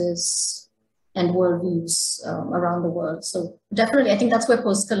experiences and worldviews around the world. So definitely, I think that's where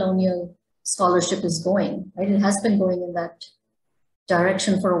post-colonial scholarship is going, right? It has been going in that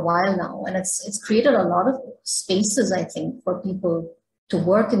direction for a while now, and it's created a lot of spaces, I think, for people to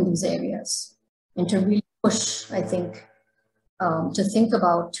work in these areas and to really push, I think, to think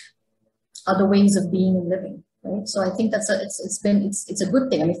about other ways of being and living, right? So I think it's a good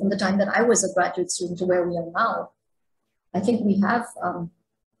thing. I mean, from the time that I was a graduate student to where we are now, I think we have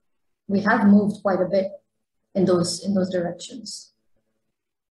moved quite a bit in those directions.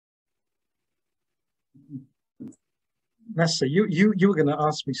 Nessa, you were going to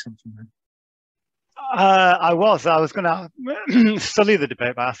ask me something then. I was going to sully the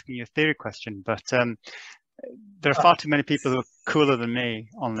debate by asking you a theory question, but there are far too many people who are cooler than me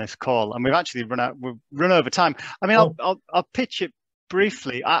on this call, and we've actually run over time. I mean, I'll pitch it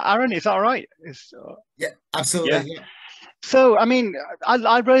briefly. Aaron, is that all right? Yeah, absolutely. Yeah. So, I mean,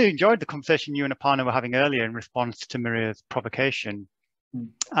 I really enjoyed the conversation you and Aparna were having earlier in response to Maria's provocation,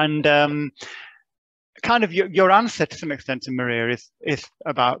 and kind of your answer to some extent to Maria is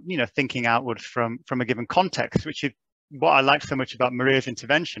about, you know, thinking outwards from a given context, which is what I like so much about Maria's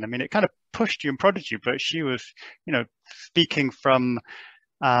intervention. I mean, it kind of pushed you and prodded you, but she was, you know, speaking from,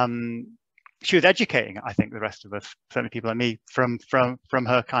 she was educating, I think, the rest of us, certainly people like me, from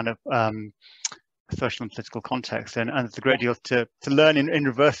her kind of social and political context, and there's a great deal to learn in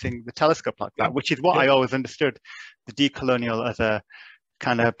reversing the telescope like that, which is what I always understood the decolonial as a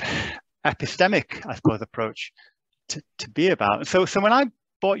kind of epistemic, I suppose, approach to be about. So when I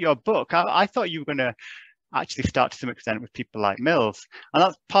bought your book, I thought you were going to actually start to some extent with people like Mills, and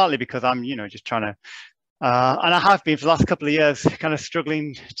that's partly because I'm, you know, just trying to, and I have been for the last couple of years, kind of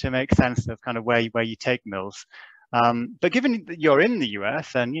struggling to make sense of kind of where you take Mills. But given that you're in the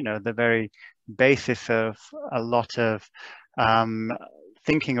US, and you know the very basis of a lot of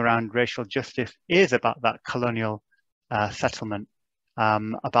thinking around racial justice is about that colonial settlement.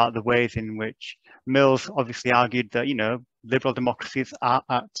 About the ways in which Mills obviously argued that, you know, liberal democracies are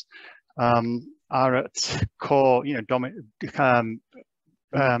at core, you know,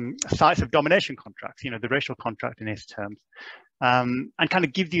 sites of domination contracts, you know, the racial contract in his terms, and kind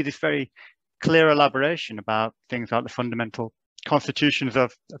of gives you this very clear elaboration about things like the fundamental constitutions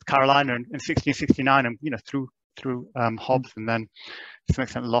of Carolina in 1669, and, you know, through Hobbes, and then to some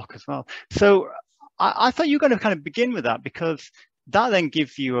extent Locke as well. So I thought you were going to kind of begin with that, because that then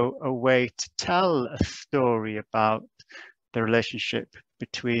gives you a way to tell a story about the relationship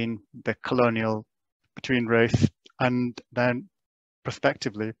between the colonial, between race, and then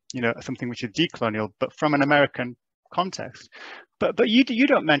prospectively, you know, something which is decolonial, but from an American context. But you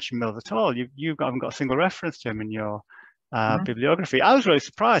don't mention Mills at all. You haven't got a single reference to him in your bibliography. I was really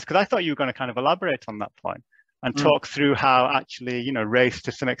surprised, because I thought you were going to kind of elaborate on that point and talk through how actually, you know, race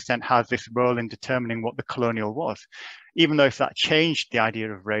to some extent has this role in determining what the colonial was, even though if that changed the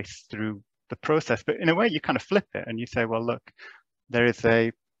idea of race through the process. But in a way, you kind of flip it and you say, well, look, there is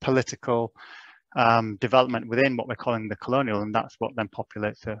a political development within what we're calling the colonial, and that's what then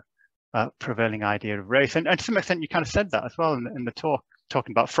populates prevailing idea of race. And to some extent, you kind of said that as well in the talk,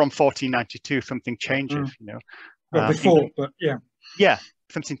 talking about from 1492, something changes, you know. But before, but yeah. Yeah,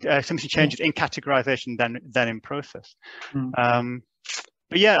 something changes in categorization then in process.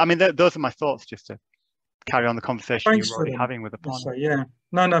 But yeah, I mean, those are my thoughts, just to carry on the conversation you were already having with the panel. So, yeah,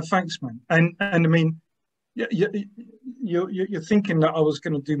 no, thanks, man. And I mean, you're thinking that I was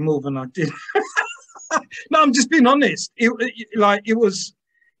going to do more than I did. No, I'm just being honest. It was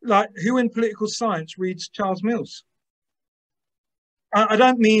like, who in political science reads Charles Mills? I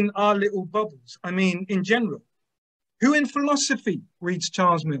don't mean our little bubbles. I mean in general. Who in philosophy reads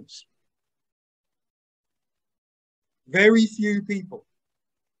Charles Mills? Very few people.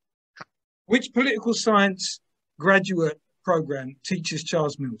 Which political science graduate program teaches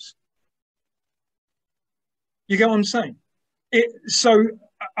Charles Mills? You get what I'm saying? So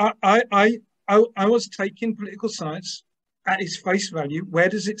I was taking political science at its face value. Where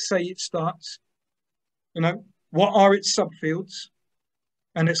does it say it starts? You know, what are its subfields?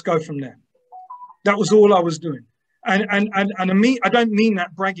 And let's go from there. That was all I was doing. And I don't mean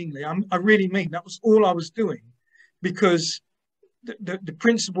that braggingly. I really mean that was all I was doing, because the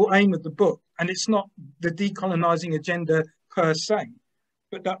principal aim of the book, and it's not the decolonizing agenda per se,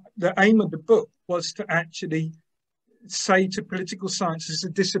 but the aim of the book was to actually say to political science as a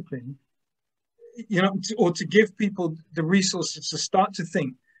discipline, you know, or to give people the resources to start to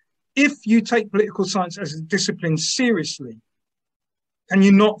think, if you take political science as a discipline seriously, can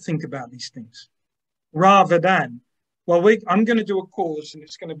you not think about these things? Rather than, well, I'm going to do a course and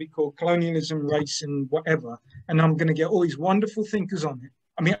it's going to be called Colonialism, Race and whatever, and I'm going to get all these wonderful thinkers on it.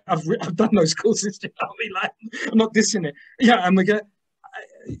 I mean, I've done those courses, you know, I mean, like, I'm not dissing it. Yeah, and we're going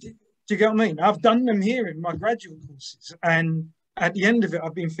to, do you get what I mean? I've done them here in my graduate courses, and at the end of it,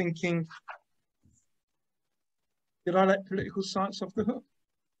 I've been thinking, did I let political science off the hook?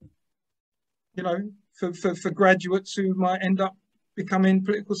 You know, for graduates who might end up becoming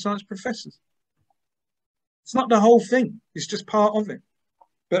political science professors. It's not the whole thing, it's just part of it.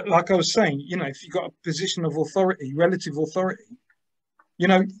 But like I was saying, you know, if you've got a position of authority, relative authority, you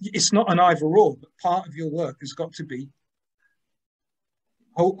know, it's not an either or, but part of your work has got to be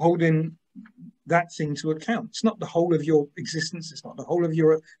holding that thing to account. It's not the whole of your existence, it's not the whole of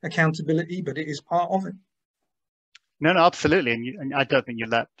your accountability, but it is part of it. No, absolutely. And I don't think you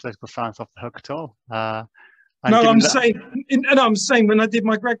let political science off the hook at all. No, I'm saying when I did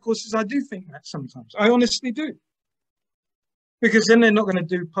my grad courses, I do think that sometimes. I honestly do. Because then they're not going to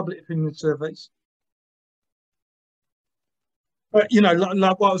do public opinion surveys. But, you know,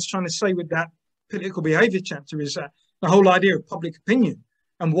 like what I was trying to say with that political behaviour chapter is that the whole idea of public opinion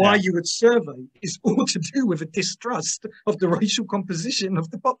and why you would survey is all to do with a distrust of the racial composition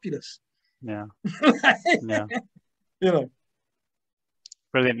of the populace. Yeah. Yeah. You know.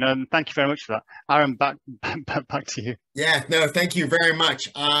 Brilliant. No, thank you very much for that. Aaron, back to you. Yeah, no, thank you very much.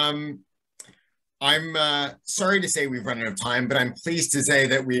 I'm sorry to say we've run out of time, but I'm pleased to say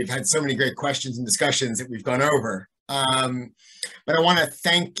that we've had so many great questions and discussions that we've gone over. But I want to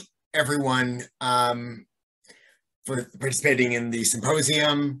thank everyone for participating in the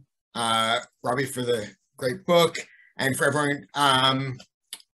symposium, Robbie for the great book, and for everyone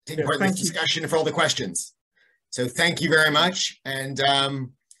taking part in this discussion and for all the questions. So thank you very much, and I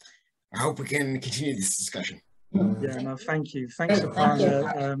hope we can continue this discussion. Yeah, no, thank you. Thanks,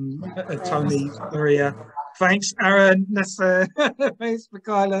 Apana, Tony, Maria. Thanks, Aaron, Nessa. Thanks,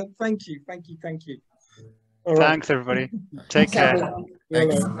 Michaela. Thank you. All right. Thanks, everybody. Take care.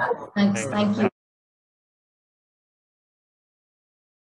 Thanks. Thank you.